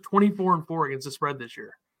Minnesota's 24-4 against the spread this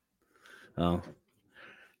year. Oh,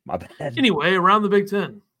 my bad. Anyway, around the Big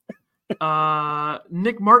Ten.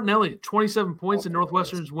 Nick Martinelli, 27 points in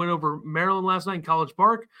Northwestern's win over Maryland last night in College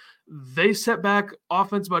Park. They set back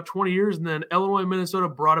offense about 20 years, and then Illinois and Minnesota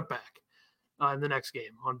brought it back in the next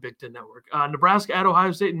game on Big Ten Network. Nebraska at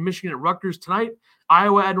Ohio State and Michigan at Rutgers tonight.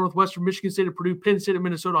 Iowa at Northwestern, Michigan State at Purdue, Penn State at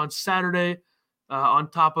Minnesota on Saturday, on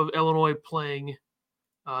top of Illinois playing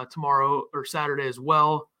tomorrow or Saturday as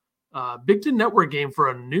well. Big Ten Network game for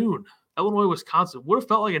a noon. Illinois, Wisconsin. Would have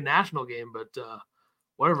felt like a national game, but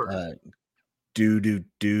whatever.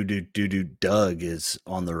 Doug is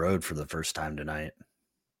on the road for the first time tonight.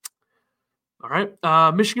 All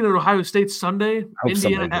right. Michigan at Ohio State Sunday.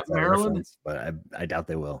 Indiana at Maryland. But I doubt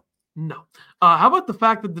they will. No. How about the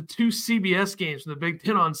fact that the 2 CBS games from the Big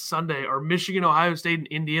Ten on Sunday are Michigan, Ohio State, and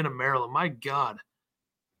Indiana, Maryland? My God.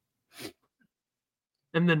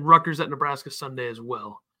 And then Rutgers at Nebraska Sunday as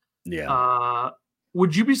well. Yeah.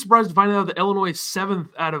 Would you be surprised to find out that Illinois is 7th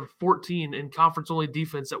out of 14 in conference-only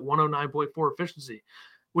defense at 109.4 efficiency,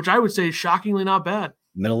 which I would say is shockingly not bad.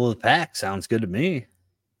 Middle of the pack sounds good to me.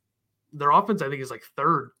 Their offense, I think, is like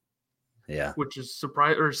 3rd. Yeah. Which is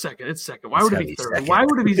surprise or second. It's second. Why would it be 3rd? Why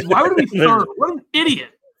would it be 3rd? What an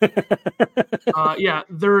idiot. Yeah,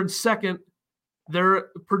 they're in 2nd. They're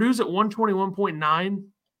Purdue's at 121.9.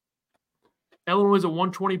 Illinois is at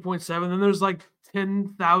 120.7. Then there's like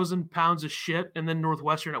 10,000 pounds of shit, and then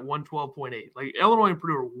Northwestern at 112.8. Like Illinois and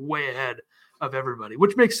Purdue are way ahead of everybody,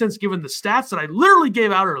 which makes sense given the stats that I literally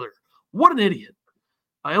gave out earlier. What an idiot.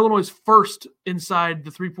 Illinois is 1st inside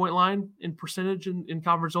the 3-point line in percentage in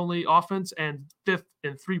conference-only offense and 5th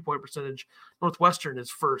in 3-point percentage. Northwestern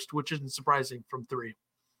is 1st, which isn't surprising from 3.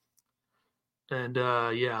 And,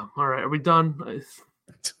 yeah. All right. Are we done?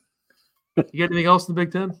 You got anything else in the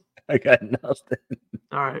Big Ten? I got nothing.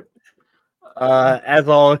 All right. As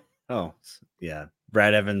always. Oh, yeah.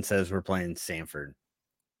 Brad Evans says we're playing Sanford.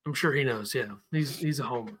 I'm sure he knows. Yeah, he's a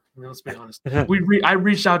homer. Let's be honest. I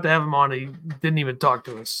reached out to have him on. He didn't even talk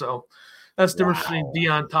to us. So that's the difference between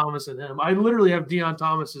Deion Thomas and him. I literally have Deion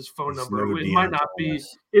Thomas's phone number. It might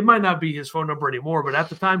not be his phone number anymore. But at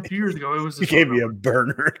the time, 2 years ago, it was. He gave me a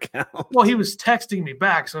burner account. Well, he was texting me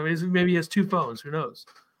back, so maybe he has 2 phones. Who knows?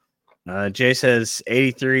 Jay says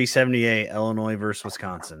 83-78 Illinois versus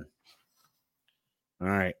Wisconsin. All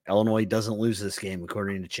right. Illinois doesn't lose this game,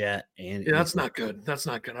 according to chat. And yeah, that's not good. That's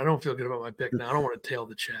not good. I don't feel good about my pick now. I don't want to tail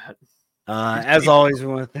the chat. As always, we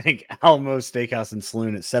want to thank Alamo Steakhouse and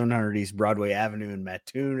Saloon at 700 East Broadway Avenue in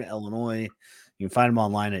Mattoon, Illinois. You can find them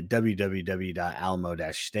online at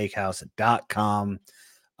www.alamo-steakhouse.com.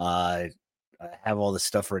 I have all this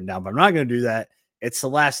stuff written down, but I'm not going to do that. It's the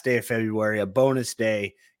last day of February, a bonus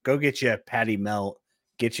day. Go get you a patty melt,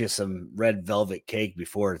 get you some red velvet cake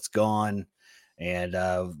before it's gone. And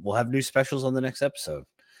we'll have new specials on the next episode.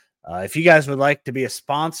 If you guys would like to be a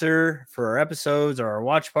sponsor for our episodes or our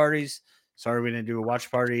watch parties, sorry we didn't do a watch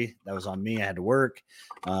party. That was on me. I had to work.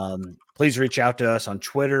 Please reach out to us on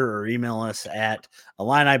Twitter or email us at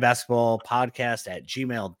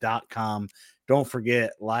IlliniBasketballPodcast@gmail.com. Don't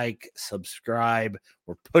forget, like, subscribe.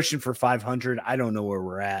 We're pushing for 500. I don't know where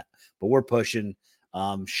we're at, but we're pushing.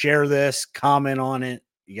 Share this, comment on it.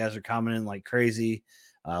 You guys are commenting like crazy.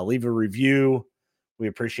 Leave a review. We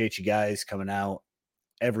appreciate you guys coming out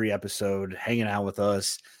every episode, hanging out with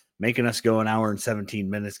us, making us go an hour and 17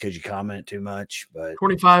 minutes because you comment too much. But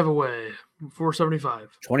 25 away, 475.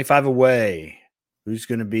 25 away. Who's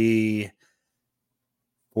going to be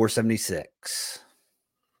 476?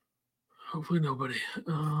 Hopefully nobody.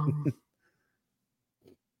 I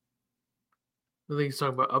think he's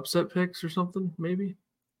talking about upset picks or something, maybe.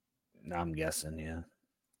 I'm guessing, yeah.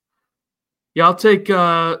 Yeah, I'll take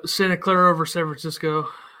Santa Clara over San Francisco.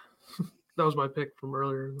 That was my pick from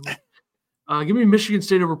earlier. Give me Michigan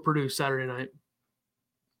State over Purdue Saturday night.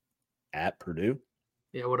 At Purdue?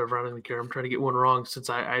 Yeah, whatever. I don't even care. I'm trying to get one wrong since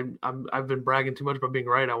I've been bragging too much about being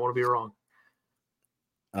right. I want to be wrong.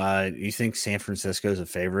 You think San Francisco is a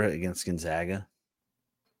favorite against Gonzaga?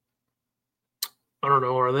 I don't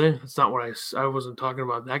know. Are they? It's not what I wasn't talking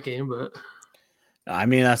about that game, but I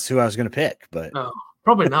mean that's who I was going to pick, but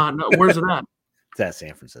probably not. No, where's it at? It's at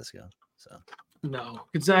San Francisco. So no,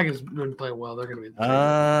 Gonzaga's been playing well. They're going to be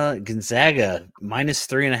Gonzaga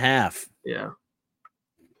 -3.5. Yeah.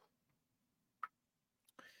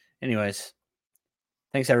 Anyways,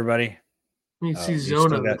 thanks everybody. You see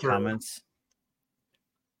Zona in the comments.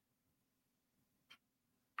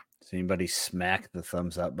 Does anybody smack the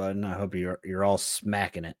thumbs up button? I hope you're all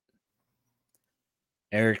smacking it.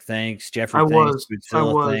 Eric, thanks. Jeffrey, thanks.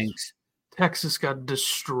 Thanks. Texas got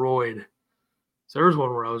destroyed. So there was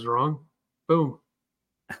one where I was wrong. Boom.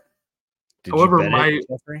 However,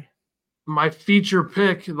 my feature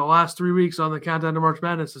pick in the last 3 weeks on the Countdown to March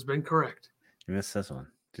Madness has been correct. You missed this one.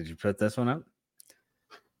 Did you put this one up?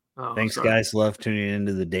 Oh, thanks, sorry. Guys. Love tuning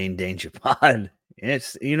into the Dane Danger Pod.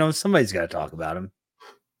 It's somebody's got to talk about him.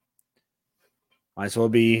 Might as well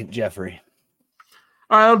be Jeffrey.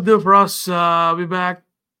 All right, that'll do it for us. I'll be back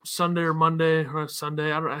Sunday or Monday or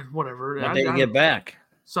Sunday. Whatever. What day you get back?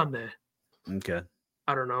 Sunday. Okay.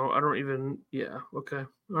 I don't know. Yeah. Okay.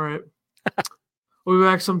 All right. We'll be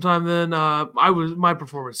back sometime then. My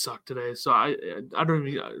performance sucked today, so I don't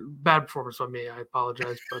even bad performance by me. I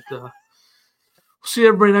apologize, but we'll see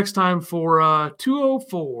everybody next time for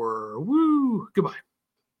 204. Woo! Goodbye.